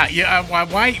 Yeah.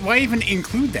 Why even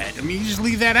include that? I mean, you just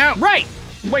leave that out. Right.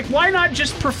 Like, why not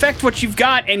just perfect what you've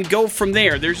got and go from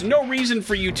there? There's no reason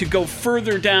for you to go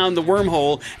further down the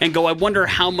wormhole and go, I wonder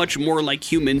how much more like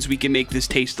humans we can make this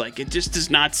taste like. It just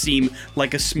does not seem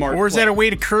like a smart Or is play. that a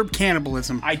way to curb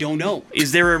cannibalism? I don't know.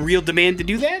 Is there a real demand to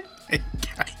do that?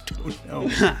 I don't know.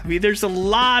 I mean, there's a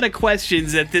lot of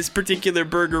questions that this particular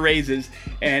burger raises,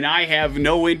 and I have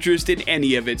no interest in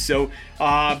any of it. So,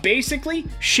 basically,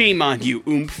 shame on you,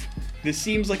 oomph. This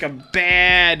seems like a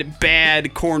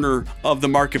bad corner of the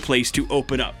marketplace to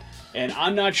open up. And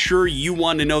I'm not sure you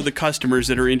want to know the customers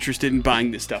that are interested in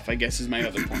buying this stuff, I guess is my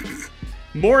other point.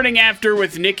 Morning After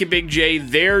with Nick and Big J.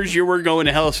 There's your We're Going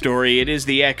to Hell story. It is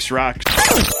the X-Rock.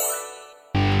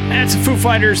 That's Foo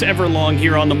Fighters Everlong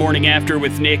here on the Morning After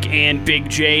with Nick and Big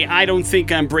J. I don't think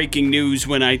I'm breaking news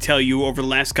when I tell you over the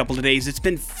last couple of days it's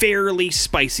been fairly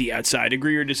spicy outside.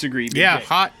 Agree or disagree, Big Yeah, J?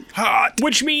 hot.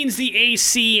 Which means the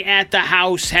AC at the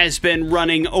house has been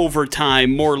running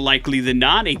overtime more likely than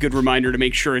not. A good reminder to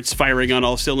make sure it's firing on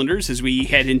all cylinders as we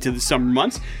head into the summer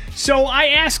months. So I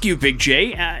ask you, Big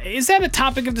J, is that a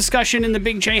topic of discussion in the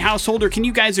Big J household, or can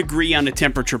you guys agree on the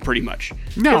temperature pretty much?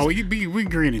 No, we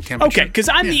agree on the temperature. Okay, because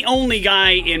I'm the only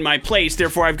guy in my place,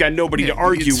 therefore I've got nobody to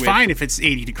argue with. It's fine if it's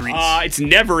 80 degrees. It's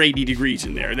never 80 degrees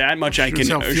in there. That much I can That's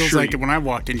how it feels assure like you. it when I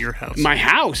walked into your house. My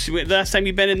house. Last time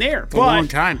you've been in there. A long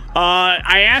time.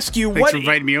 I ask you, Thanks what for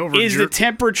inviting me over, is the jerk.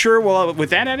 temperature? Well, with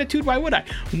that attitude, why would I?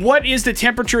 What is the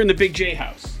temperature in the Big J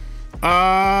house?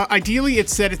 Ideally,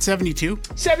 it's set at 72.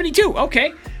 72.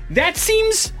 Okay. That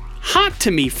seems hot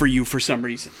to me for you for some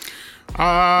reason.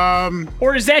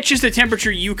 Or is that just a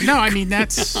temperature you can... No, I mean,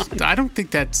 that's... I don't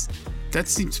think that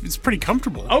seems... It's pretty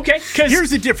comfortable. Okay, because...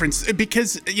 Here's the difference,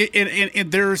 because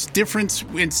and there's difference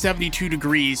in 72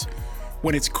 degrees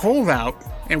when it's cold out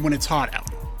and when it's hot out.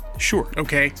 Sure.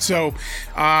 Okay, so,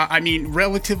 I mean,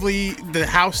 relatively, the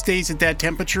house stays at that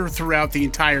temperature throughout the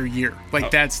entire year. Like,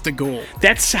 that's the goal.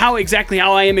 That's exactly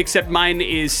how I am, except mine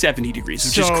is 70 degrees.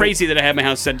 It's just So- crazy that I have my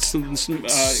house set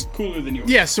cooler than yours.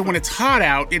 Yeah, so when it's hot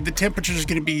out, the temperature is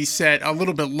going to be set a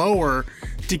little bit lower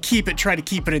to try to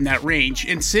keep it in that range.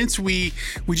 And since we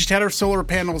just had our solar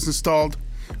panels installed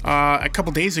a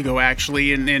couple days ago,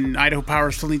 actually, and Idaho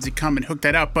Power still needs to come and hook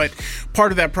that up. But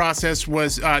part of that process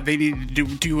was they needed to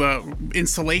do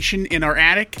installation in our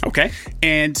attic. Okay.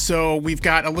 And so we've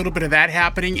got a little bit of that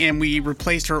happening, and we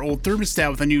replaced our old thermostat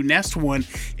with a new Nest one.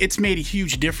 It's made a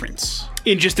huge difference.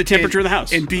 In just the temperature of the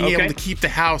house. And being able to keep the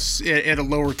house at a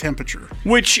lower temperature.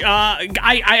 Which,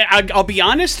 I'll be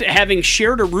honest, having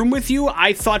shared a room with you,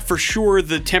 I thought for sure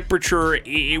the temperature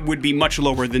it would be much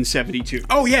lower than 72.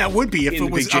 Oh yeah, it would be if In it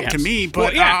the was Big J up to house. me. But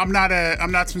Well, yeah.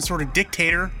 I'm not some sort of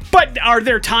dictator. But are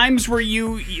there times where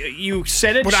you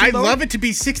set it? Would so I low? love it to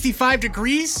be 65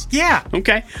 degrees? Yeah.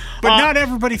 Okay. But not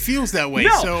everybody feels that way.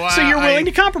 No. So you're willing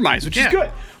to compromise, which is Yeah. good.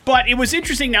 But it was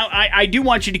interesting. Now, I do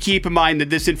want you to keep in mind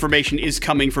that this information is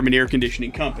coming from an air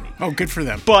conditioning company. Oh, good for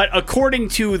them. But according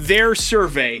to their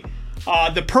survey,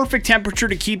 the perfect temperature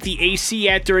to keep the AC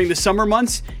at during the summer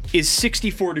months is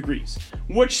 64 degrees,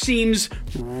 which seems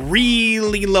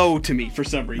really low to me for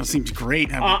some reason. That seems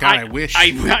great. I wish.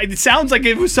 It sounds like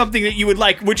it was something that you would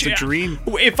like. Which It's a dream.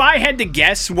 If I had to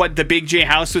guess what the Big J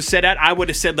house was set at, I would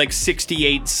have said like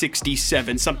 68,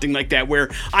 67, something like that. Where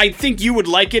I think you would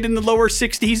like it in the lower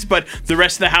 60s, but the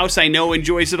rest of the house I know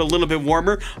enjoys it a little bit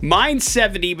warmer. Mine's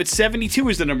 70, but 72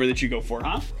 is the number that you go for,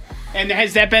 huh? And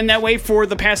has that been that way for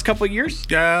the past couple of years?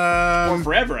 Or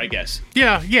forever, I guess.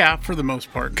 Yeah, for the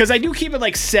most part. Because I do keep it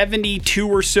like 72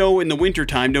 or so in the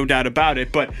wintertime, no doubt about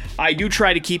it. But I do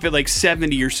try to keep it like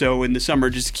 70 or so in the summer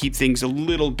just to keep things a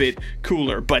little bit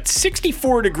cooler. But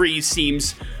 64 degrees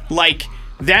seems like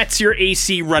that's your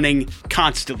AC running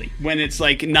constantly when it's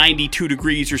like 92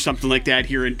 degrees or something like that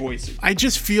here in Boise. I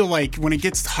just feel like when it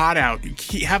gets hot out,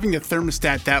 having a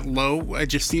thermostat that low, it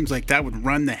just seems like that would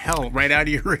run the hell right out of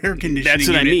your air conditioning That's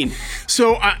what I unit. mean.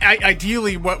 So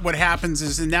ideally, what happens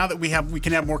is, and now that we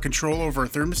can have more control over our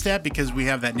thermostat because we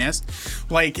have that Nest.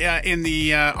 Like in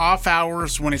the off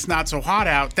hours when it's not so hot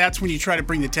out, that's when you try to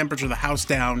bring the temperature of the house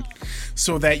down,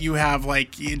 so that you have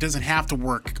it doesn't have to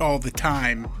work all the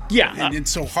time. Yeah. and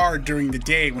it's so hard during the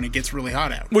day when it gets really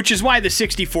hot out. Which is why the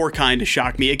 64 kind of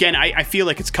shocked me. Again, I feel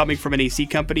like it's coming from an AC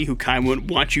company who kind of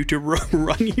want you to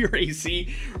run your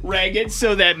AC ragged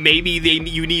so that maybe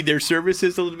you need their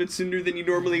services a little bit sooner than you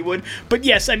normally would. But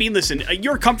yes, I mean, listen,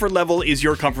 your comfort level is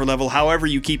your comfort level. However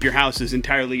you keep your house is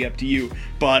entirely up to you.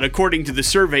 But according to the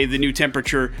survey, the new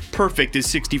temperature perfect is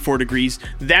 64 degrees.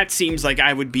 That seems like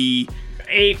I would be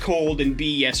A, cold, and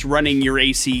B, yes, running your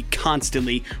AC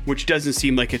constantly, which doesn't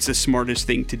seem like it's the smartest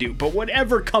thing to do. But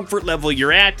whatever comfort level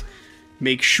you're at,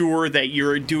 make sure that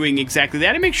you're doing exactly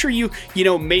that, and make sure you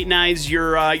maintenance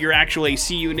your actual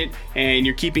AC unit and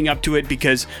you're keeping up to it,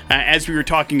 because as we were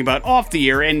talking about off the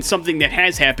air, and something that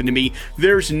has happened to me,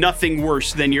 there's nothing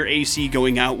worse than your AC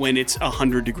going out when it's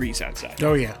 100 degrees outside.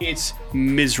 Oh, yeah. It's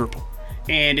miserable.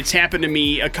 And it's happened to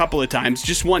me a couple of times,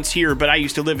 just once here, but I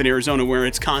used to live in Arizona where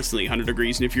it's constantly 100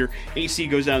 degrees, and if your AC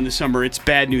goes out in the summer, it's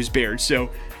bad news bears. So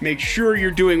make sure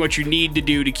you're doing what you need to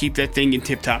do to keep that thing in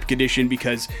tip-top condition,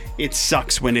 because it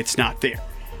sucks when it's not there.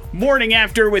 Morning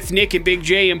After with Nick and Big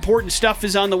J. Important stuff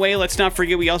is on the way. Let's not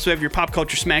forget we also have your Pop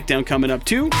Culture Smackdown coming up,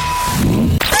 too.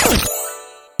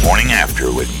 Morning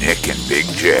After with Nick and Big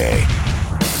J.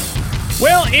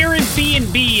 Well,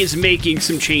 Airbnb is making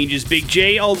some changes, Big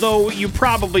J, although you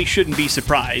probably shouldn't be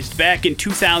surprised. Back in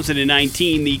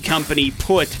 2019, the company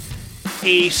put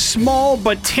a small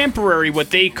but temporary,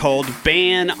 what they called,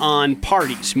 ban on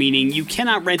parties, meaning you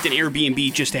cannot rent an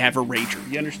Airbnb just to have a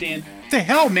rager. You understand? the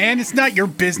hell, man? It's not your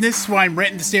business why I'm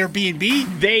renting this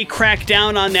Airbnb. They cracked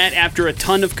down on that after a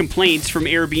ton of complaints from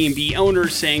Airbnb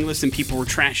owners saying, listen, people were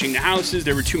trashing the houses.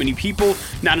 There were too many people.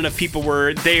 Not enough people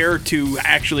were there to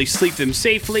actually sleep them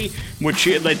safely, which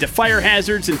led to fire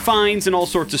hazards and fines and all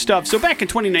sorts of stuff. So back in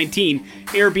 2019,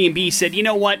 Airbnb said, you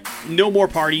know what? No more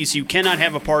parties. You cannot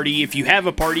have a party. If you have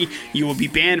a party, you will be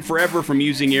banned forever from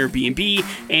using Airbnb,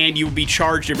 and you will be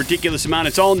charged a ridiculous amount.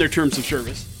 It's all in their terms of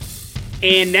service.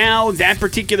 And now that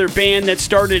particular ban that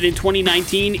started in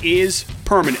 2019 is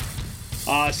permanent.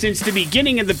 Since the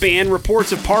beginning of the ban,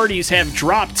 reports of parties have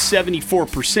dropped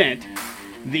 74%.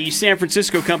 The San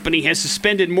Francisco company has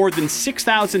suspended more than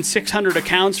 6,600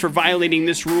 accounts for violating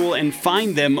this rule and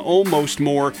fined them almost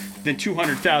more than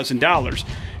 $200,000.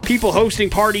 People hosting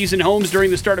parties in homes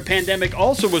during the start of the pandemic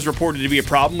also was reported to be a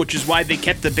problem, which is why they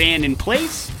kept the ban in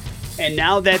place. And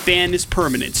now that ban is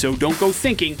permanent, so don't go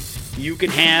thinking you can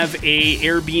have a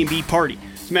Airbnb party.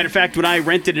 As a matter of fact, when I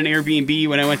rented an Airbnb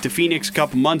when I went to Phoenix a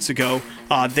couple months ago,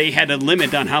 they had a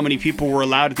limit on how many people were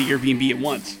allowed at the Airbnb at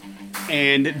once.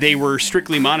 And they were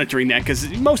strictly monitoring that because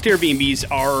most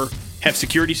Airbnbs have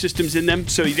security systems in them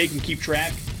so they can keep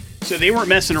track. So they weren't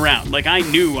messing around. Like, I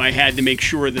knew I had to make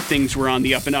sure that things were on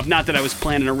the up and up. Not that I was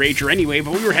planning a rager anyway,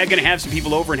 but we were going to have some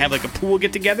people over and have like a pool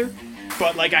get together.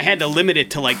 But like, I had to limit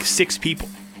it to like 6 people.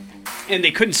 And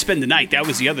they couldn't spend the night. That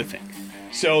was the other thing.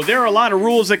 So there are a lot of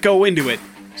rules that go into it.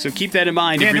 So keep that in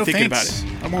mind if you're thinking about it.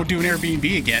 I won't do an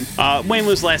Airbnb again. When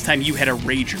was the last time you had a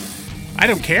rager? I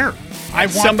don't care. I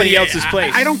want somebody else's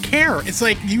place. I don't care. It's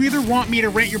like you either want me to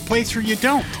rent your place or you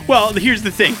don't. Well, here's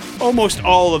the thing. Almost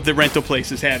all of the rental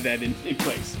places have that in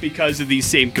place because of these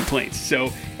same complaints.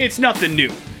 So it's nothing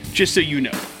new, just so you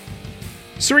know.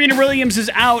 Serena Williams is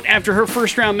out after her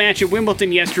first-round match at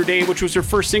Wimbledon yesterday, which was her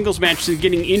first singles match since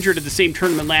getting injured at the same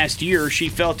tournament last year. She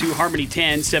fell to Harmony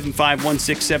Tan, 7-5, 1-6,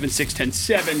 7-6,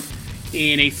 10-7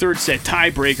 in a third-set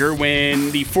tiebreaker. When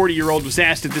the 40-year-old was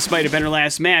asked if this might have been her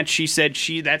last match, she said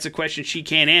that's a question she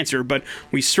can't answer, but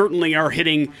we certainly are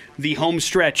hitting the home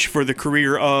stretch for the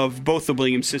career of both the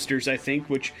Williams sisters, I think,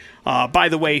 which, by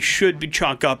the way, should be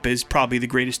chalk up as probably the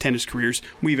greatest tennis careers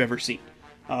we've ever seen.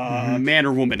 Man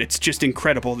or woman, it's just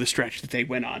incredible the stretch that they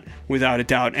went on, without a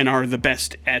doubt, and are the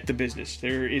best at the business.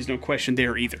 There is no question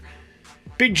there either.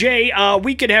 Big J,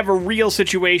 we could have a real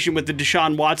situation with the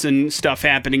Deshaun Watson stuff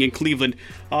happening in Cleveland.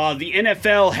 The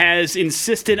NFL has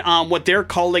insisted on what they're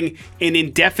calling an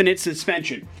indefinite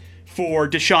suspension for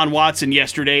Deshaun Watson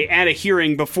yesterday at a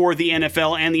hearing before the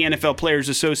NFL and the NFL Players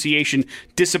Association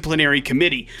Disciplinary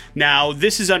Committee. Now,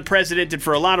 this is unprecedented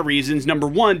for a lot of reasons. Number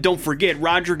one, don't forget,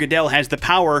 Roger Goodell has the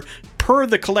power, per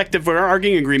the collective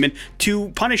bargaining agreement, to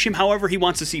punish him however he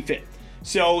wants to see fit.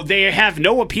 So they have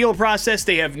no appeal process.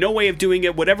 They have no way of doing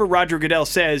it. Whatever Roger Goodell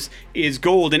says is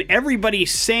gold. And everybody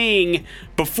saying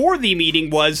before the meeting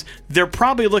was they're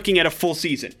probably looking at a full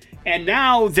season. And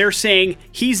now they're saying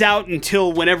he's out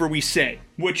until whenever we say,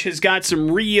 which has got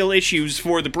some real issues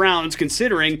for the Browns,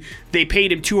 considering they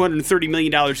paid him $230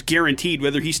 million guaranteed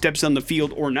whether he steps on the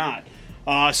field or not.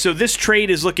 So this trade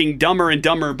is looking dumber and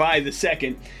dumber by the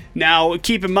second. Now,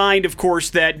 keep in mind, of course,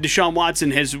 that Deshaun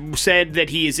Watson has said that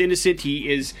he is innocent.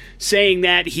 He is saying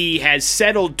that he has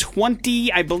settled 22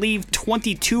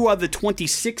 of the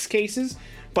 26 cases.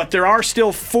 But there are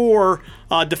still 4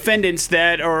 defendants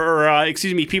that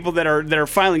people that are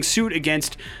filing suit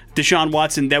against Deshaun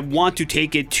Watson that want to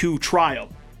take it to trial.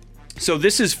 So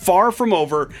this is far from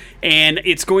over, and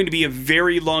it's going to be a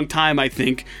very long time, I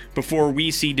think, before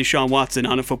we see Deshaun Watson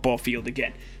on a football field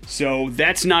again. So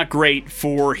that's not great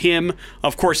for him.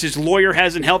 Of course, his lawyer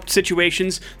hasn't helped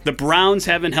situations. The Browns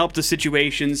haven't helped the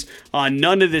situations.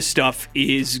 None of this stuff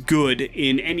is good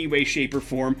in any way, shape, or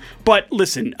form. But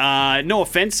listen, no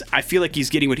offense, I feel like he's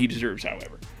getting what he deserves,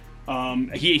 however.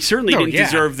 He certainly didn't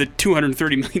deserve the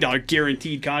 $230 million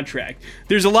guaranteed contract.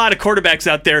 There's a lot of quarterbacks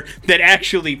out there that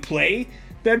actually play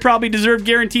that probably deserved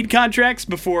guaranteed contracts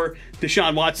before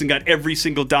Deshaun Watson got every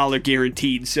single dollar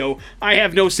guaranteed. So I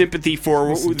have no sympathy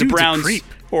for the Browns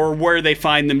or where they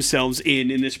find themselves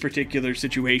in this particular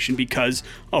situation because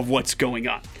of what's going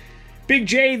on. Big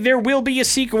J, there will be a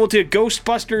sequel to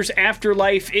Ghostbusters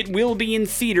Afterlife. It will be in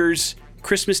theaters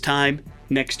Christmas time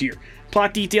next year.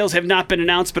 Plot details have not been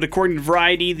announced, but according to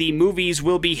Variety, the movies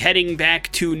will be heading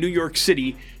back to New York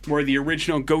City, where the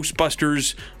original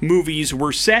Ghostbusters movies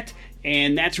were set,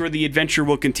 and that's where the adventure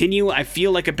will continue. I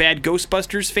feel like a bad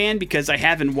Ghostbusters fan because I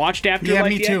haven't watched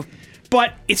Afterlife yet. Yeah, me too.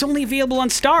 But it's only available on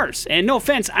Starz, and no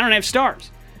offense, I don't have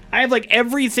Starz. I have like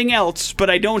everything else, but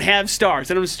I don't have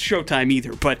Starz. I don't have Showtime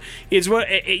either. But it's what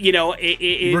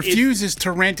refuses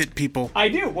to rent it, people. I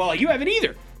do. Well, you haven't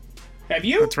either. Have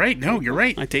you? That's right. No, you're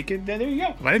right. I take it. There you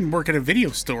go. I didn't work at a video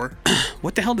store.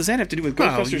 What the hell does that have to do with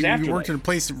Well, Ghostbusters you Afterlife? worked at a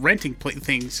place renting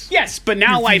things. Yes, but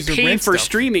now I refuse to pay rent for stuff.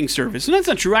 streaming service. And that's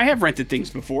not true. I have rented things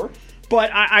before. But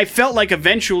I felt like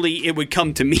eventually it would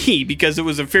come to me because it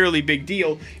was a fairly big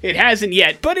deal. It hasn't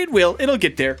yet, but it will. It'll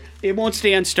get there. It won't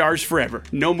stay on Stars forever.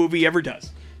 No movie ever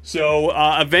does. So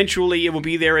eventually it will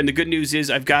be there. And the good news is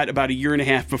I've got about a year and a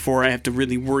half before I have to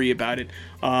really worry about it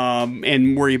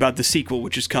and worry about the sequel,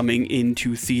 which is coming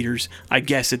into theaters, I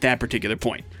guess, at that particular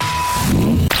point.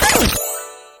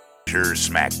 Sure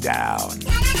SmackDown.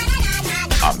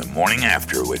 On the morning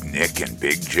after with Nick and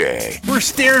Big J. We're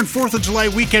staring 4th of July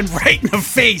weekend right in the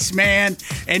face, man.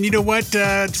 And you know what?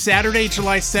 Saturday,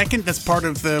 July 2nd, that's part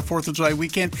of the 4th of July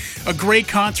weekend. A great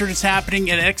concert is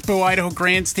happening at Expo Idaho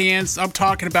Grandstands. I'm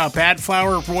talking about Bad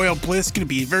Flower, Royal Bliss. Going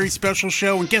to be a very special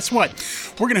show. And guess what?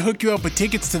 We're going to hook you up with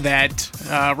tickets to that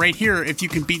right here if you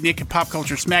can beat Nick at Pop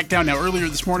Culture Smackdown. Now, earlier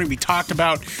this morning, we talked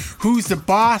about who's the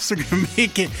boss. They're going to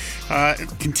make it,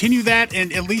 continue that,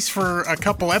 and at least for a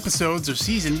couple episodes or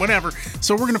season, whatever.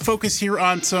 So we're going to focus here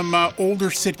on some older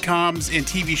sitcoms and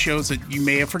TV shows that you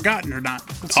may have forgotten or not.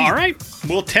 Let's see. All right.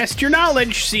 We'll test your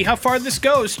knowledge, see how far this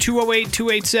goes.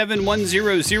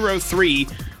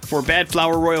 208-287-1003 for Bad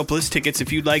Flower Royal Bliss tickets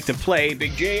if you'd like to play.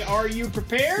 Big J, are you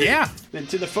prepared? Yeah. Then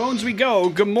to the phones we go.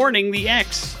 Good morning, the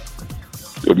X.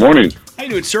 Good morning, How you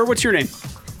doing, sir? What's your name?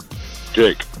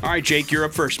 Jake. All right, Jake, you're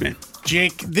up first, man.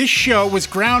 Jake, this show was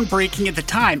groundbreaking at the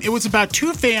time. It was about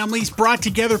two families brought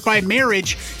together by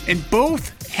marriage, and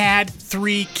both had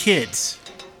 3 kids.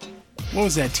 What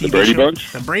was that TV The Brady show?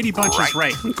 Bunch? The Brady Bunch is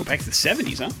right. Go back to the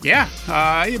 70s, huh? Yeah,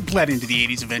 it bled into the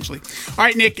 80s eventually. All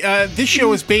right, Nick, this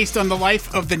show is based on the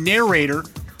life of the narrator.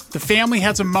 The family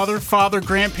has a mother, father,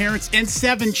 grandparents, and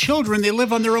 7 children. They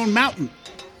live on their own mountain.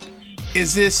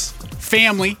 Is this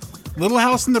family Little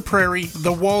House on the Prairie,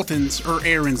 The Waltons, or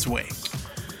Aaron's Way?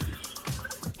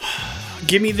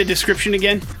 Give me the description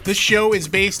again. This show is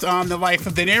based on the life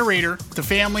of the narrator. The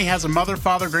family has a mother,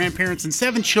 father, grandparents, and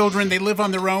 7 children. They live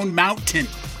on their own mountain.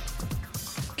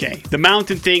 Okay. The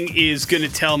mountain thing is going to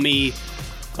tell me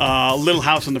Little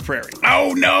House on the Prairie.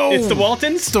 Oh, no! It's the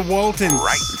Waltons? It's the Waltons.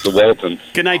 It's the Waltons.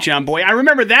 Good night, John Boy. I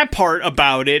remember that part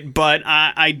about it, but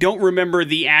I don't remember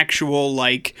the actual,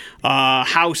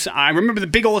 house. I remember the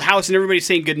big old house and everybody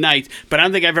saying good night, but I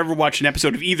don't think I've ever watched an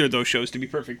episode of either of those shows, to be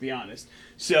perfectly honest.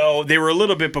 So they were a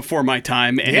little bit before my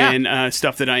time and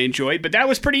stuff that I enjoyed, but that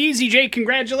was pretty easy, Jake.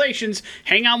 Congratulations.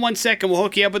 Hang on 1 second. We'll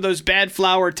hook you up with those Bad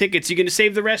Flower tickets. You going to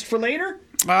save the rest for later?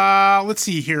 Let's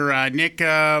see here, Nick.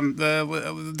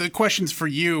 The question's for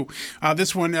you.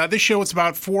 This show is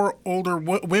about 4 older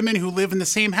women who live in the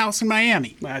same house in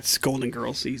Miami. That's Golden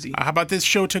Girls, easy. How about this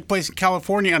show took place in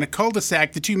California on a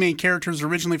cul-de-sac? The 2 main characters are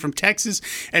originally from Texas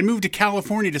and moved to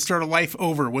California to start a life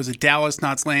over. Was it Dallas,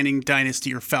 Knots Landing,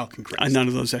 Dynasty, or Falcon Crest? None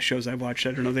of those shows I watched.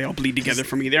 I don't know. They all bleed together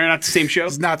for me. They're not the same show.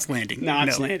 It's Knots Landing.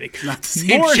 Knots No, Landing. Not the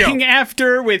same Morning show.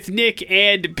 After with Nick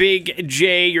and Big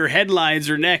J. Your headlines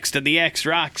are next on the X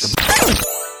Rocks.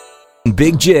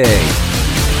 Big J.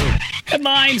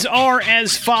 Headlines are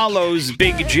as follows,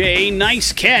 Big J.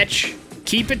 Nice catch.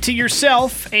 Keep it to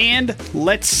yourself and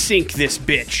let's sink this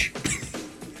bitch.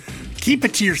 Keep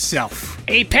it to yourself.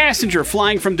 A passenger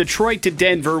flying from Detroit to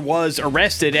Denver was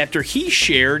arrested after he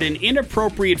shared an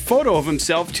inappropriate photo of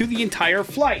himself to the entire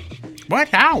flight. What?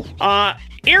 How?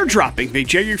 Airdropping, Big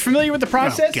J. You're familiar with the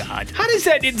process? Oh, God. How does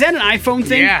that? Is that an iPhone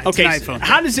thing? Yeah, it's okay. an iPhone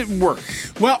How does it work?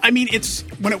 Well, I mean, it's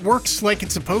when it works like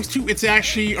it's supposed to, it's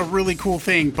actually a really cool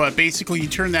thing. But basically, you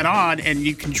turn that on and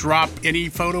you can drop any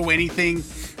photo, anything,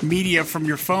 media from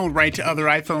your phone right to other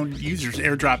iPhone users,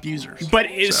 AirDrop users. But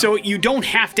so you don't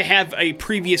have to have a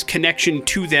previous connection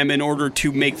to them in order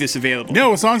to make this available.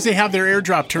 No, as long as they have their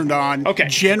AirDrop turned on, Okay.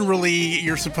 generally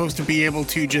you're supposed to be able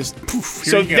to just poof.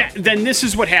 Here So you go. then this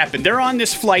is what happened. They're on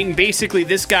this flight, and basically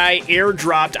this guy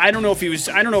airdropped. I don't know if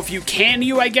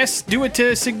I guess do it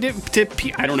to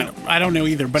I don't know. I don't know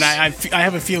either, but I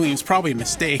have a feeling it was probably a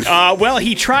mistake. Well,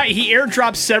 he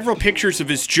airdropped several pictures of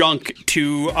his junk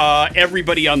to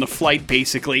everybody on the flight,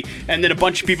 basically, and then a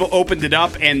bunch of people opened it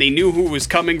up and they knew who it was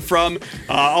coming from.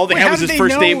 All they Wait, had how was did his they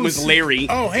first know name it was Larry.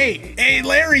 Oh, hey,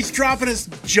 Larry's dropping us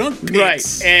junk pics.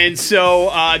 Right, and so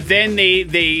then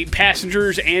they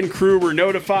passengers and crew were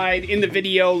notified. In the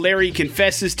video, Larry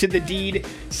confesses to the deed,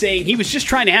 saying he was just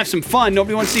trying to have some fun.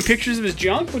 Nobody wants to see pictures of his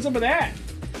junk? What's up with that?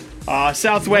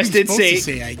 Southwest What are you did say, supposed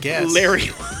to say, I guess. Larry,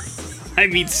 I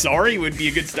mean, sorry would be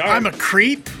a good start. I'm a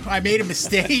creep. I made a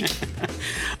mistake.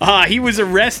 He was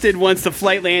arrested once the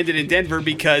flight landed in Denver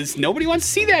because nobody wants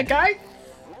to see that guy.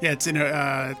 Yeah,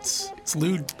 it's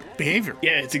lewd behavior.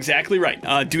 Yeah, it's exactly right.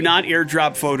 Do not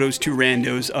airdrop photos to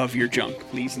randos of your junk,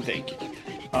 please and thank you.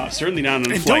 Certainly not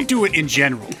on a And flight. don't do it in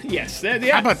general. Yes.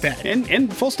 How about that?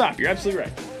 And full stop. You're absolutely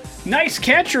right. Nice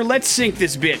catch, or let's sink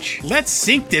this bitch. Let's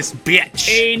sink this bitch.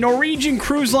 A Norwegian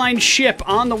cruise line ship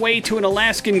on the way to an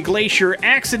Alaskan glacier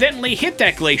accidentally hit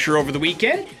that glacier over the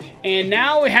weekend, and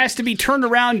now it has to be turned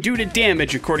around due to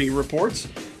damage, according to reports.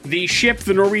 The ship,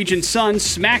 the Norwegian Sun,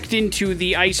 smacked into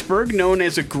the iceberg known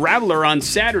as a Graveler on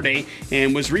Saturday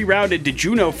and was rerouted to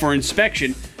Juneau for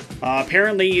inspection.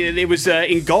 Apparently, it was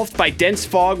engulfed by dense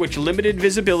fog, which limited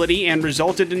visibility and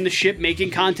resulted in the ship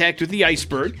making contact with the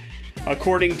iceberg.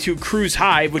 According to Cruise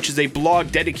Hive, which is a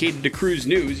blog dedicated to cruise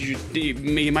news,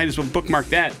 you might as well bookmark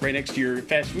that right next to your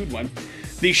fast food one.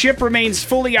 The ship remains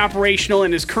fully operational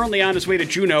and is currently on its way to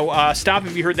Juneau. Stop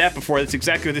if you heard that before. That's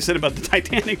exactly what they said about the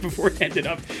Titanic before it ended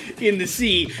up in the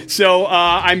sea. So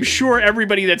I'm sure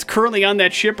everybody that's currently on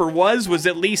that ship or was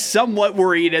at least somewhat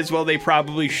worried, as well they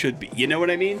probably should be. You know what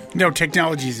I mean? No,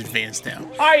 technology is advanced now.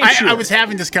 Sure. I was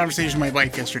having this conversation with my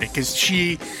wife yesterday because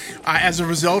she, as a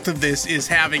result of this, is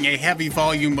having a heavy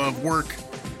volume of work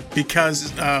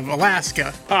because of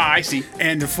Alaska. I see.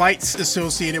 And the flights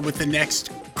associated with the next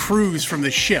cruise from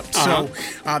the ship. So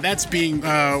that's being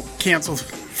canceled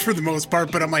for the most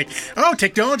part. But I'm like, oh,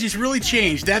 technology's really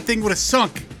changed. That thing would have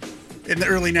sunk in the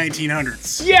early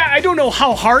 1900s. Yeah, I don't know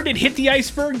how hard it hit the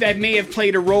iceberg. That may have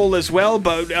played a role as well,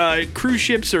 but cruise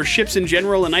ships or ships in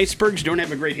general and icebergs don't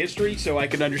have a great history, so I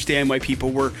can understand why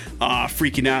people were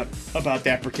freaking out about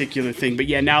that particular thing. But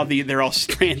yeah, now they're all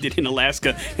stranded in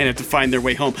Alaska and have to find their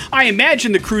way home. I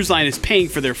imagine the cruise line is paying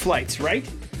for their flights, right?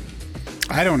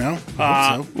 I don't know.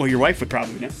 I hope so. Well, your wife would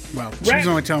probably know. Well, she was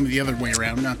only telling me the other way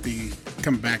around, not the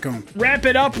coming back home. Wrap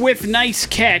it up with nice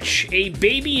catch. A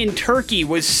baby in Turkey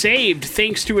was saved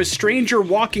thanks to a stranger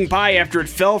walking by after it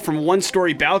fell from a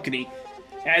one-story balcony.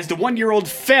 As the 1-year-old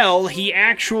fell, he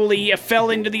actually fell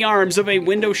into the arms of a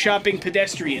window-shopping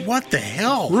pedestrian. What the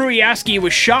hell? Ruyaski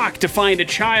was shocked to find a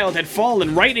child had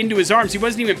fallen right into his arms. He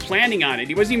wasn't even planning on it.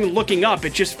 He wasn't even looking up.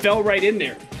 It just fell right in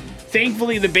there.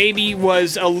 Thankfully, the baby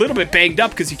was a little bit banged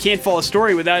up because you can't fall a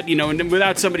story without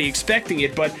somebody expecting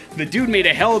it. But the dude made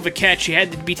a hell of a catch. He had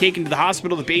to be taken to the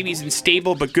hospital. The baby's in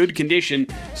stable but good condition.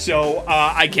 So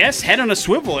I guess head on a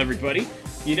swivel, everybody.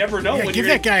 You never know. Yeah, give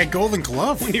that guy a golden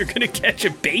glove. When you're going to catch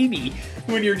a baby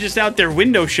when you're just out there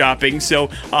window shopping. So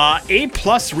A+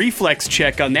 reflex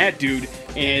check on that dude.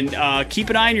 And keep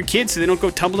an eye on your kids so they don't go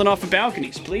tumbling off of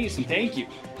balconies. Please and thank you.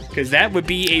 Because that would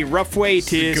be a rough way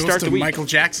to start the week. Michael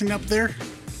Jackson up there?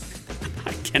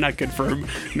 I cannot confirm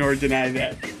nor deny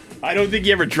that. I don't think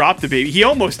he ever dropped the baby. He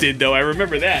almost did, though. I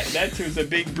remember that. That was a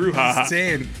big brouhaha.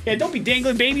 Insane. Yeah, don't be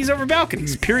dangling babies over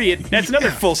balconies, period. That's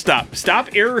another full stop. Stop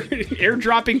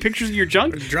airdropping pictures of your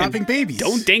junk. Dropping babies.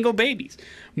 Don't dangle babies.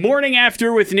 Morning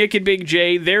After with Nick and Big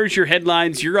J. There's your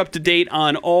headlines. You're up to date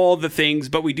on all the things,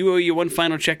 but we do owe you one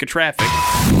final check of traffic.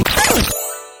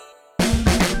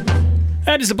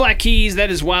 That is the Black Keys.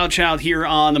 That is Wild Child here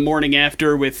on the Morning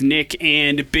After with Nick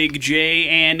and Big J.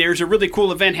 And there's a really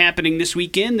cool event happening this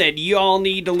weekend that you all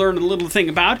need to learn a little thing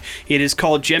about. It is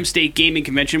called Gem State Gaming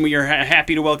Convention. We are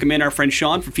happy to welcome in our friend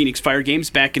Sean from Phoenix Fire Games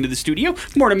back into the studio.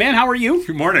 Good morning, man. How are you?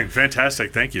 Good morning.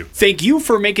 Fantastic. Thank you. Thank you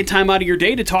for making time out of your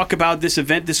day to talk about this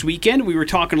event this weekend. We were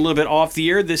talking a little bit off the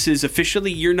air. This is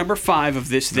officially year number 5 of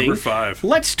this thing. Number 5.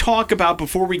 Let's talk about,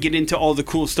 before we get into all the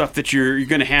cool stuff that you're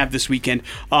going to have this weekend,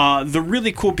 the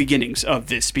really cool beginnings of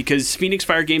this, because Phoenix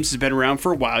Fire Games has been around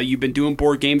for a while. You've been doing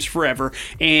board games forever,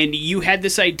 and you had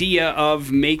this idea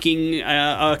of making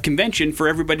a convention for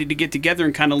everybody to get together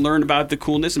and kind of learn about the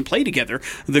coolness and play together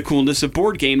the coolness of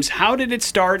board games. How did it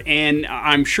start? And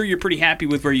I'm sure you're pretty happy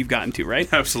with where you've gotten to,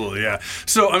 right? Absolutely, yeah.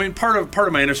 So, I mean, part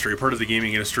of my industry, part of the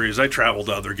gaming industry, is I travel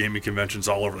to other gaming conventions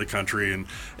all over the country,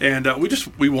 and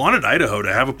we wanted Idaho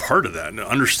to have a part of that and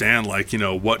understand, like, you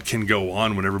know, what can go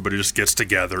on when everybody just gets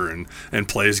together and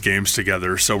plays games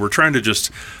together. So we're trying to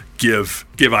just give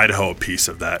Idaho a piece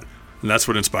of that, and that's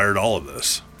what inspired all of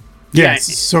this. Yeah,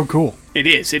 it's so cool. It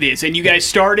is. And you guys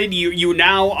started, you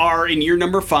now are in year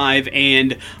number 5,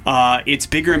 and it's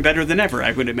bigger and better than ever,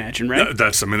 I would imagine, right?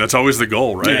 That's always the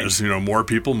goal, right? Yeah. Is, you know, more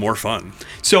people, more fun.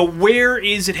 So where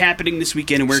is it happening this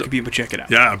weekend, and where can people check it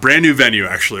out? Yeah, a brand new venue,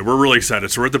 actually. We're really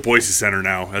excited. So we're at the Boise Center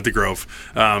now at the Grove.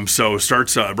 So it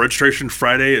starts registration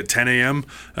Friday at 10 a.m.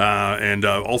 And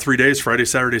all 3 days, Friday,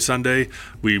 Saturday, Sunday.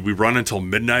 We run until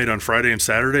midnight on Friday and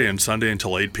Saturday, and Sunday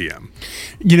until 8 p.m.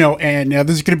 You know, and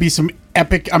there's going to be some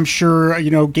epic, I'm sure,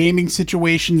 you know, gaming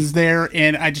situations there.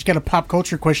 And I just got a pop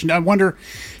culture question. I wonder,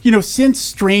 you know, since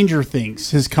Stranger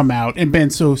Things has come out and been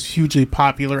so hugely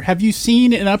popular, have you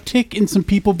seen an uptick in some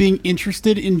people being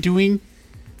interested in doing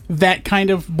that kind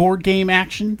of board game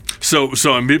action? So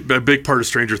a big part of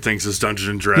Stranger Things is Dungeons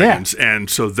and Dragons, and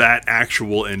so that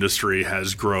actual industry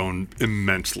has grown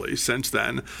immensely since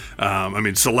then. I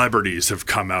mean, celebrities have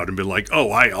come out and been like,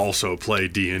 "Oh, I also play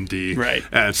D&D," right?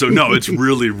 And so no, it's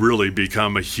really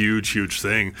become a huge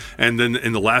thing. And then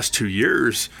in the last 2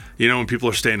 years, when people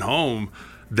are staying home,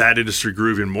 that industry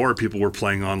grew even more. People were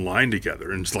playing online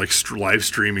together and like live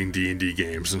streaming D&D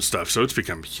games and stuff. So it's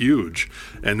become huge.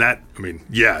 And that,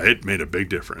 it made a big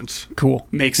difference. Cool.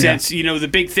 Makes sense. The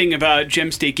big thing about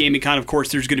Gem State Gaming Con, of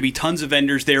course, there's going to be tons of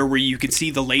vendors there where you can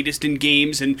see the latest in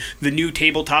games and the new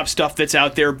tabletop stuff that's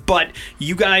out there. But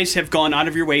you guys have gone out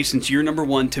of your way since year number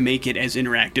 1 to make it as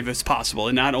interactive as possible.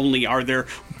 And not only are there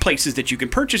places that you can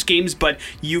purchase games, but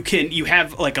you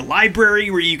have like a library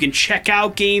where you can check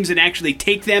out games and actually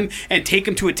take them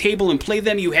to a table and play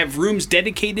them. You have rooms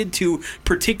dedicated to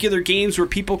particular games where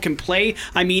people can play.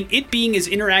 I mean, it being as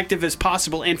interactive as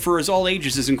possible and for as all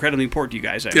ages is incredibly important to you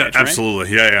guys. I imagine,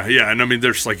 absolutely. Right? Yeah. And I mean,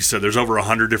 there's, like you said, there's over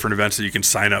 100 different events that you can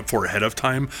sign up for ahead of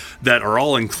time that are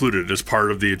all included as part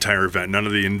of the entire event. None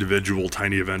of the individual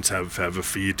tiny events have a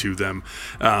fee to them.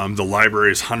 The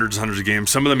library is hundreds and hundreds of games.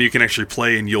 Some of them you can actually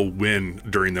play and you'll win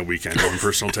during the weekend. One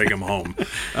person will take them home. Cool.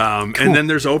 And then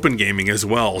there's open gaming as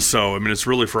well. So, I mean, it's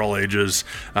really for all ages.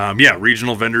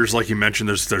 Regional vendors, like you mentioned,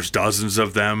 there's dozens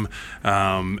of them. It's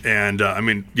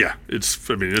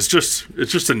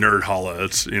just a nerd holla.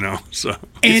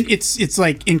 It's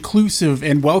like inclusive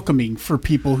and welcoming for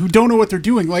people who don't know what they're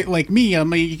doing. Like me,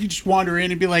 you can just wander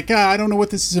in and be like, I don't know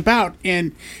what this is about,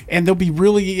 and they'll be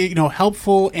really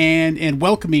helpful and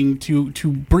welcoming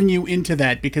to bring you into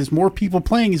that, because more people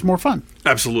playing is more fun.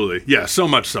 Absolutely. Yeah, so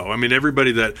much so. I mean,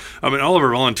 all of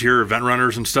our volunteer event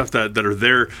runners and stuff that are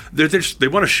there, they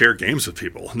want to share games with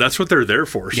people. And that's what they're there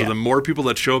for. So the more people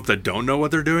that show up that don't know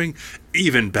what they're doing,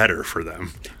 even better for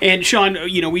them. And Sean,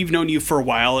 we've known you for a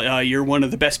while. You're one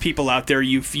of the best people out there.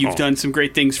 You've done some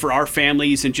great things for our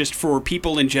families and just for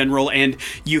people in general. And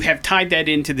you have tied that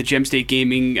into the Gem State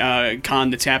Gaming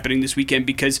Con that's happening this weekend,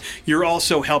 because you're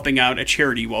also helping out a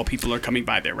charity while people are coming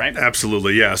by there, right?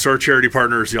 Absolutely, yeah. So our charity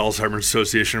partner is the Alzheimer's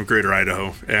Association of Greater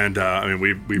Idaho, and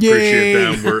we appreciate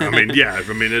them.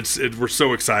 We're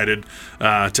so excited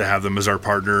to have them as our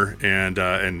partner, and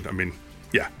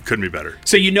couldn't be better.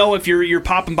 So if you're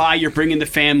popping by, you're bringing the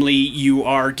family, you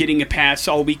are getting a pass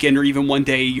all weekend or even one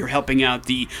day, you're helping out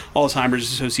the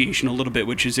Alzheimer's Association a little bit,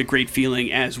 which is a great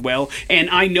feeling as well. And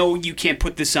I know you can't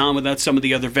put this on without some of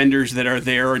the other vendors that are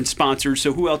there and sponsors.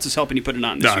 So who else is helping you put it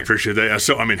on this year? I appreciate that.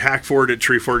 So Hackford at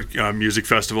Treeford Music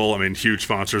Festival, huge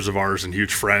sponsors of ours and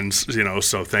huge friends.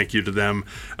 So thank you to them.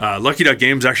 Lucky Duck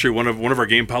Games, actually one of our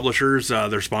game publishers.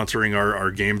 They're sponsoring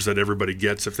our games that everybody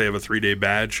gets if they have a 3-day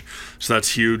badge. So that's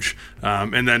huge.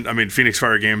 And then, Phoenix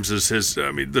Fire Games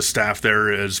the staff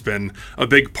there has been a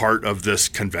big part of this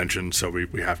convention, so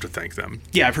we have to thank them.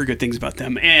 Yeah, I've heard good things about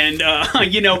them. And,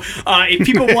 if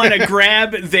people want to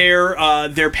grab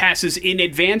their passes in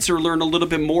advance or learn a little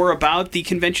bit more about the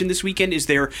convention this weekend, is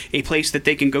there a place that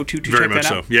they can go to Very check much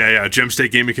that out? So. Yeah,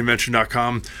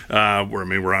 GemStateGamingConvention.com.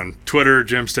 We're on Twitter,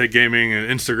 Gem State Gaming, and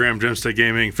Instagram, Gem State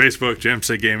Gaming, Facebook, Gem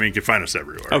State Gaming. You can find us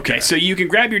everywhere. Okay, so you can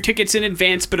grab your tickets in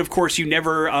advance, but of course you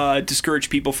never discourage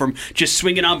people from just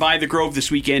swinging on by the Grove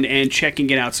this weekend and checking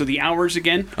it out. So the hours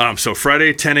again? So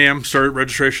Friday, 10 a.m., start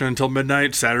registration until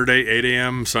midnight. Saturday, 8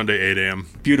 a.m., Sunday, 8 a.m.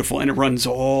 Beautiful, and it runs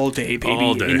all day, baby.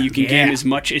 All day. And you can game as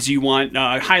much as you want.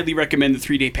 Highly recommend the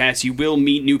 3-day pass. You will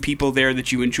meet new people there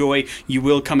that you enjoy. You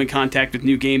will come in contact with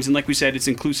new games, and like we said, it's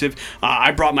inclusive.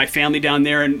 I brought my family down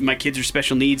there, and my kids are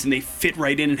special needs, and they fit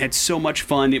right in and had so much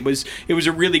fun. It was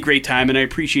a really great time, and I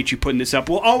appreciate you putting this up.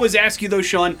 We'll always ask you, though,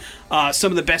 Sean,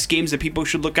 some of the best games that people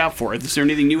should look out for. Is there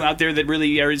anything new out there that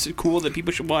really is cool that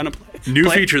people should want to play? New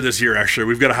feature this year, actually.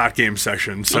 We've got a hot game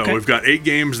section. So we've got 8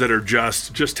 games that are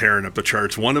just tearing up the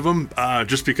charts. One of them,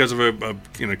 just because of a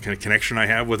connection I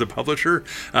have with a publisher,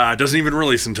 doesn't even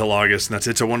release until August, and that's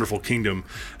It's a Wonderful Kingdom.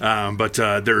 But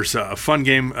there's a fun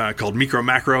game called Micro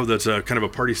Macro that's a kind of a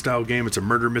party-style game. It's a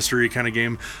murder mystery kind of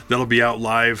game. That'll be out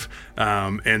live.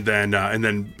 And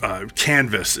then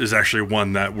Canvas is actually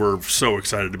one that we're so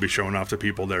excited to be showing off to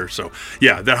people there. So,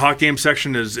 yeah, that hot game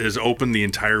section is open the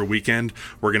entire weekend.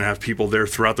 We're going to have people there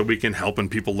throughout the weekend helping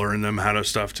people learn them how to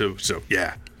stuff too. So,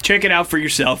 yeah. Check it out for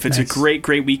yourself. It's a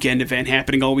great weekend event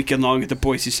happening all weekend long at the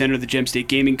Boise Center, the Gem State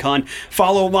Gaming Con.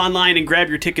 Follow them online and grab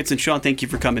your tickets. And Sean, thank you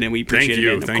for coming in. We appreciate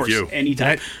it. And of course,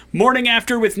 anytime. Morning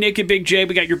After with Nick and Big J.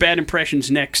 We got your bad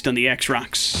impressions next on the X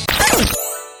Rocks.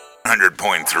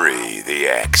 100.3 The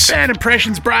X. Bad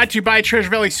Impressions brought to you by Treasure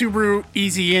Valley Subaru.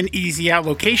 Easy in, easy out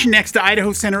location next to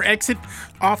Idaho Center exit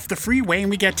off the freeway. And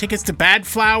we got tickets to Bad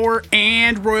Flower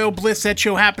and Royal Bliss. That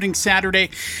show happening Saturday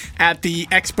at the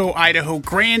Expo Idaho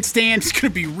Grandstand. It's going to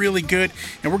be really good.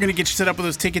 And we're going to get you set up with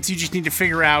those tickets. You just need to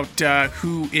figure out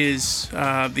who is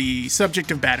the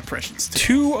subject of Bad Impressions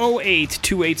today.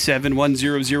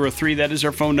 208-287-1003. That is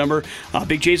our phone number.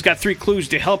 Big J's got 3 clues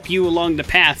to help you along the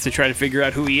path to try to figure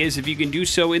out who he is. If you can do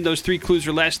so in those 3 clues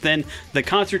or less, then the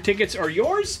concert tickets are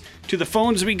yours. To the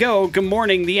phones we go. Good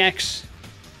morning, the X.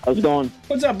 How's it going?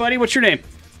 What's up, buddy? What's your name?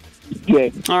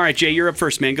 Jay. All right, Jay, you're up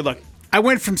first, man. Good luck. I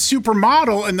went from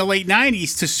supermodel in the late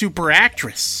 90s to super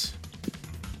actress.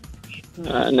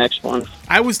 Next one.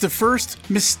 I was the first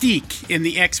Mystique in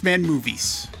the X-Men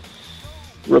movies.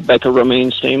 Rebecca Romaine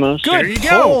Stamos. Good There you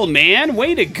poll, man.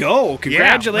 Way to go.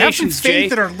 Congratulations, have some faith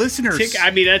Jay. in our listeners.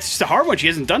 I mean, that's just a hard one. She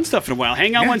hasn't done stuff in a while.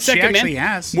 Hang on Yeah, one second, man. She actually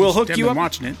has. We'll Just hook haven't you been up.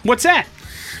 watching it. What's that?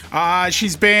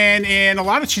 She's been in a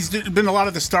lot of. She's been a lot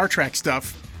of the Star Trek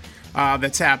stuff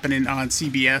that's happening on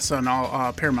CBS on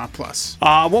all Paramount Plus.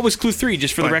 What was clue 3,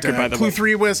 just for the record, by the clue way?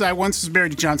 3 was I once was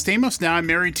married to John Stamos. Now I'm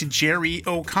married to Jerry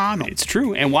O'Connell. It's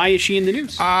true. And why is she in the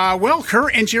news? Well, her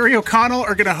and Jerry O'Connell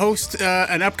are going to host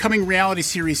an upcoming reality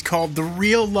series called The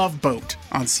Real Love Boat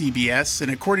on CBS. And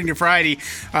according to Variety,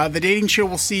 the dating show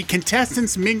will see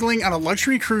contestants mingling on a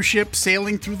luxury cruise ship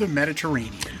sailing through the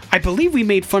Mediterranean. I believe we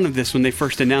made fun of this when they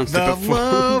first announced it The before.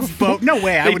 Love Boat. No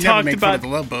way. I They would never talked make fun about- of The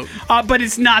Love Boat. But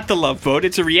it's not the Love Boat.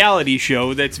 It's a reality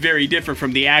show that's very different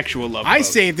from the actual Love Boat. I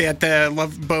say that the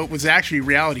Love Boat was actually a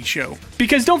reality show.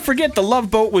 Because don't forget, the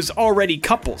Love Boat was already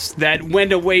couples that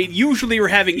went away, usually were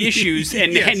having issues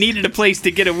and Yes. needed a place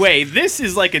to get away. This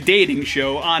is like a dating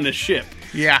show on a ship.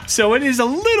 Yeah. So it is a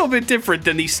little bit different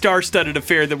than the star-studded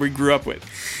affair that we grew up with.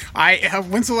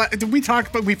 When's the last? Did we talk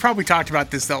about? We probably talked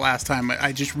about this the last time.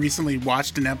 I just recently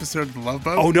watched an episode of The Love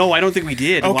Boat. Oh no, I don't think we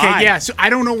did. Okay, Why? yeah. So I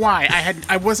don't know why. I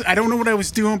don't know what I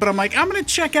was doing, but I'm like, I'm gonna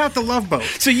check out The Love Boat.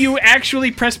 So you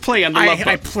actually press play on the Love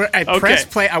I Boat?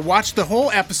 pressed play. I watched the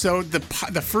whole episode, the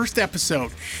first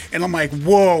episode, and I'm like,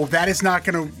 whoa, that is not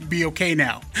gonna be okay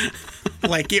now.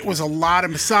 Like, it was a lot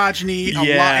of misogyny.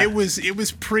 Yeah. It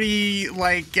was pretty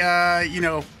like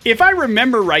If I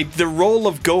remember right, the role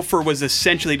of Gopher was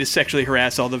essentially to sexually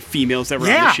harass all the females that were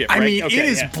on the yeah. ship, right? I mean, Okay, it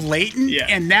is yeah. blatant. Yeah.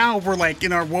 And now we're like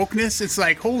in our wokeness. It's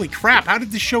like, holy crap! How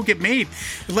did this show get made?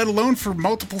 Let alone for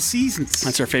multiple seasons.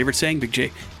 That's our favorite saying, Big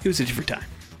J. It was a different time.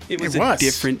 It was It a was.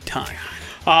 different time.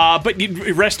 But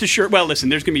rest assured, well, listen,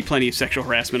 there's going to be plenty of sexual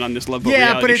harassment on this Love Boat Yeah,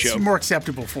 reality but it's show. more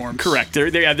acceptable forms. Correct.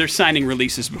 They're signing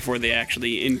releases before they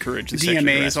actually encourage the sexual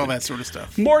DMAs, harassment. all that sort of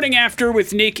stuff. Morning After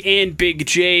with Nick and Big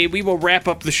J. We will wrap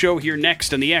up the show here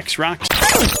next on the X Rocks.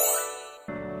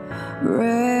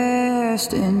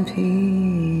 Rest in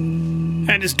peace.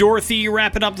 That is Dorothy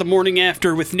wrapping up the Morning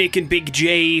After with Nick and Big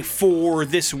J for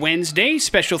this Wednesday.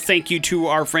 Special thank you to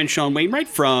our friend Sean Wainwright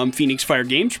from Phoenix Fire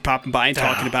Games for popping by and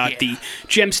talking about the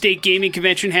Gem State Gaming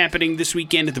Convention happening this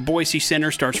weekend at the Boise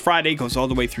Center. Starts Friday, goes all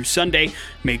the way through Sunday.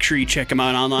 Make sure you check him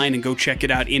out online and go check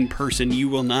it out in person. You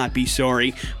will not be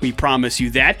sorry. We promise you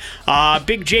that.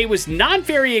 Big J was not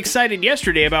very excited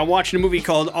yesterday about watching a movie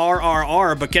called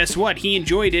RRR, but guess what? He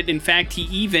enjoyed it. In fact, he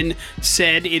even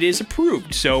said it is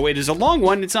approved. So it is a long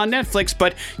one. It's on Netflix,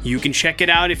 but you can check it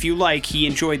out if you like. He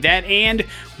enjoyed that. And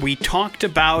we talked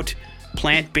about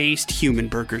plant-based human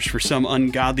burgers for some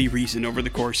ungodly reason over the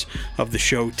course of the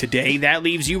show today. That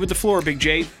leaves you with the floor, Big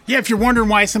J. Yeah, if you're wondering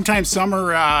why sometimes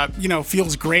summer,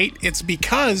 feels great, it's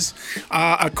because,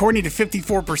 according to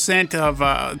 54%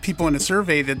 of people in a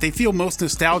survey, that they feel most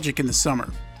nostalgic in the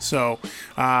summer. So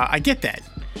I get that.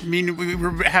 I mean, we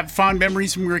have fond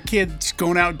memories when we were kids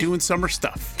going out doing summer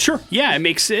stuff. Sure. Yeah, it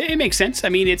makes sense. I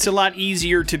mean, it's a lot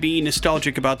easier to be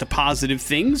nostalgic about the positive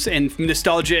things, and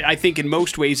nostalgia, I think, in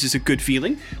most ways is a good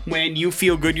feeling when you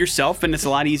feel good yourself, and it's a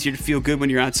lot easier to feel good when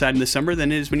you're outside in the summer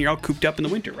than it is when you're all cooped up in the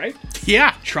winter, right?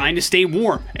 Yeah. Trying to stay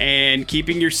warm and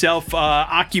keeping yourself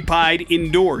occupied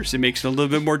indoors. It makes it a little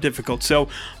bit more difficult. So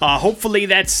hopefully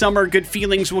that summer good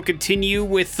feelings will continue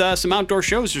with some outdoor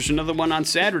shows. There's another one on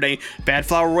Saturday. Bad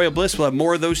Flower Royal Bliss will have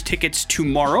more of those tickets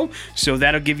tomorrow, so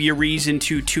that'll give you a reason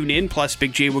to tune in. Plus,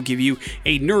 Big J will give you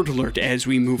a nerd alert as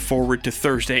we move forward to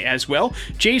Thursday as well.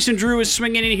 Jason Drew is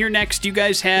swinging in here next. You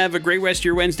guys have a great rest of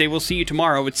your Wednesday. We'll see you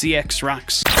tomorrow. It's the X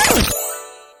Rocks.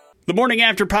 The Morning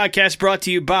After podcast brought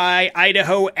to you by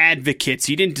Idaho Advocates.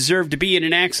 You didn't deserve to be in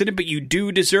an accident, but you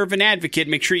do deserve an advocate.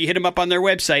 Make sure you hit them up on their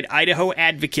website,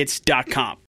 idahoadvocates.com.